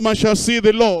holiness, no man shall see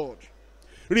the Lord.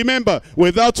 Remember,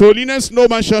 without holiness, no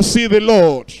man shall see the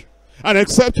Lord. And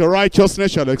except your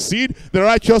righteousness shall exceed the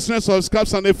righteousness of the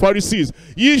scribes and the Pharisees,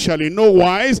 ye shall in no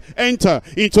wise enter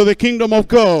into the kingdom of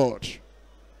God.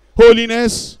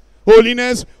 Holiness,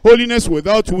 holiness, holiness,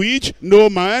 without which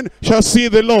no man shall see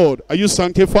the Lord. Are you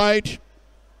sanctified?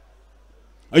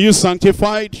 Are you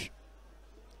sanctified?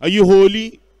 Are you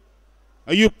holy?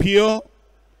 Are you pure?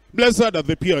 Blessed are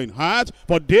the pure in heart,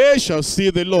 for they shall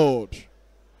see the Lord.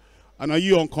 And are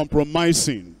you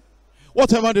uncompromising?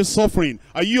 Whatever the suffering,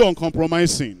 are you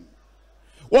uncompromising?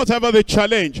 Whatever the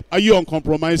challenge, are you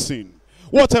uncompromising?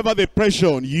 Whatever the pressure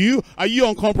on you, are you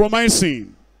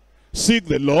uncompromising? Seek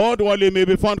the Lord while he may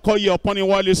be found. Call ye upon him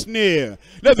while he is near.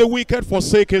 Let the wicked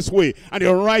forsake his way, and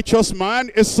the righteous man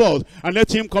is sought. And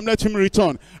let him come, let him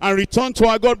return. And return to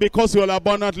our God, because he will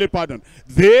abundantly pardon.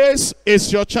 This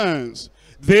is your chance.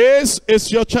 This is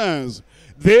your chance.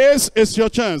 This is your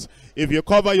chance. If you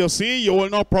cover your sin, you will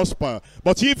not prosper.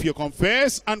 But if you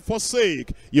confess and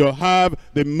forsake, you'll have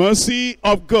the mercy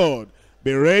of God.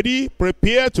 Be ready,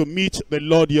 prepare to meet the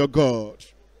Lord your God.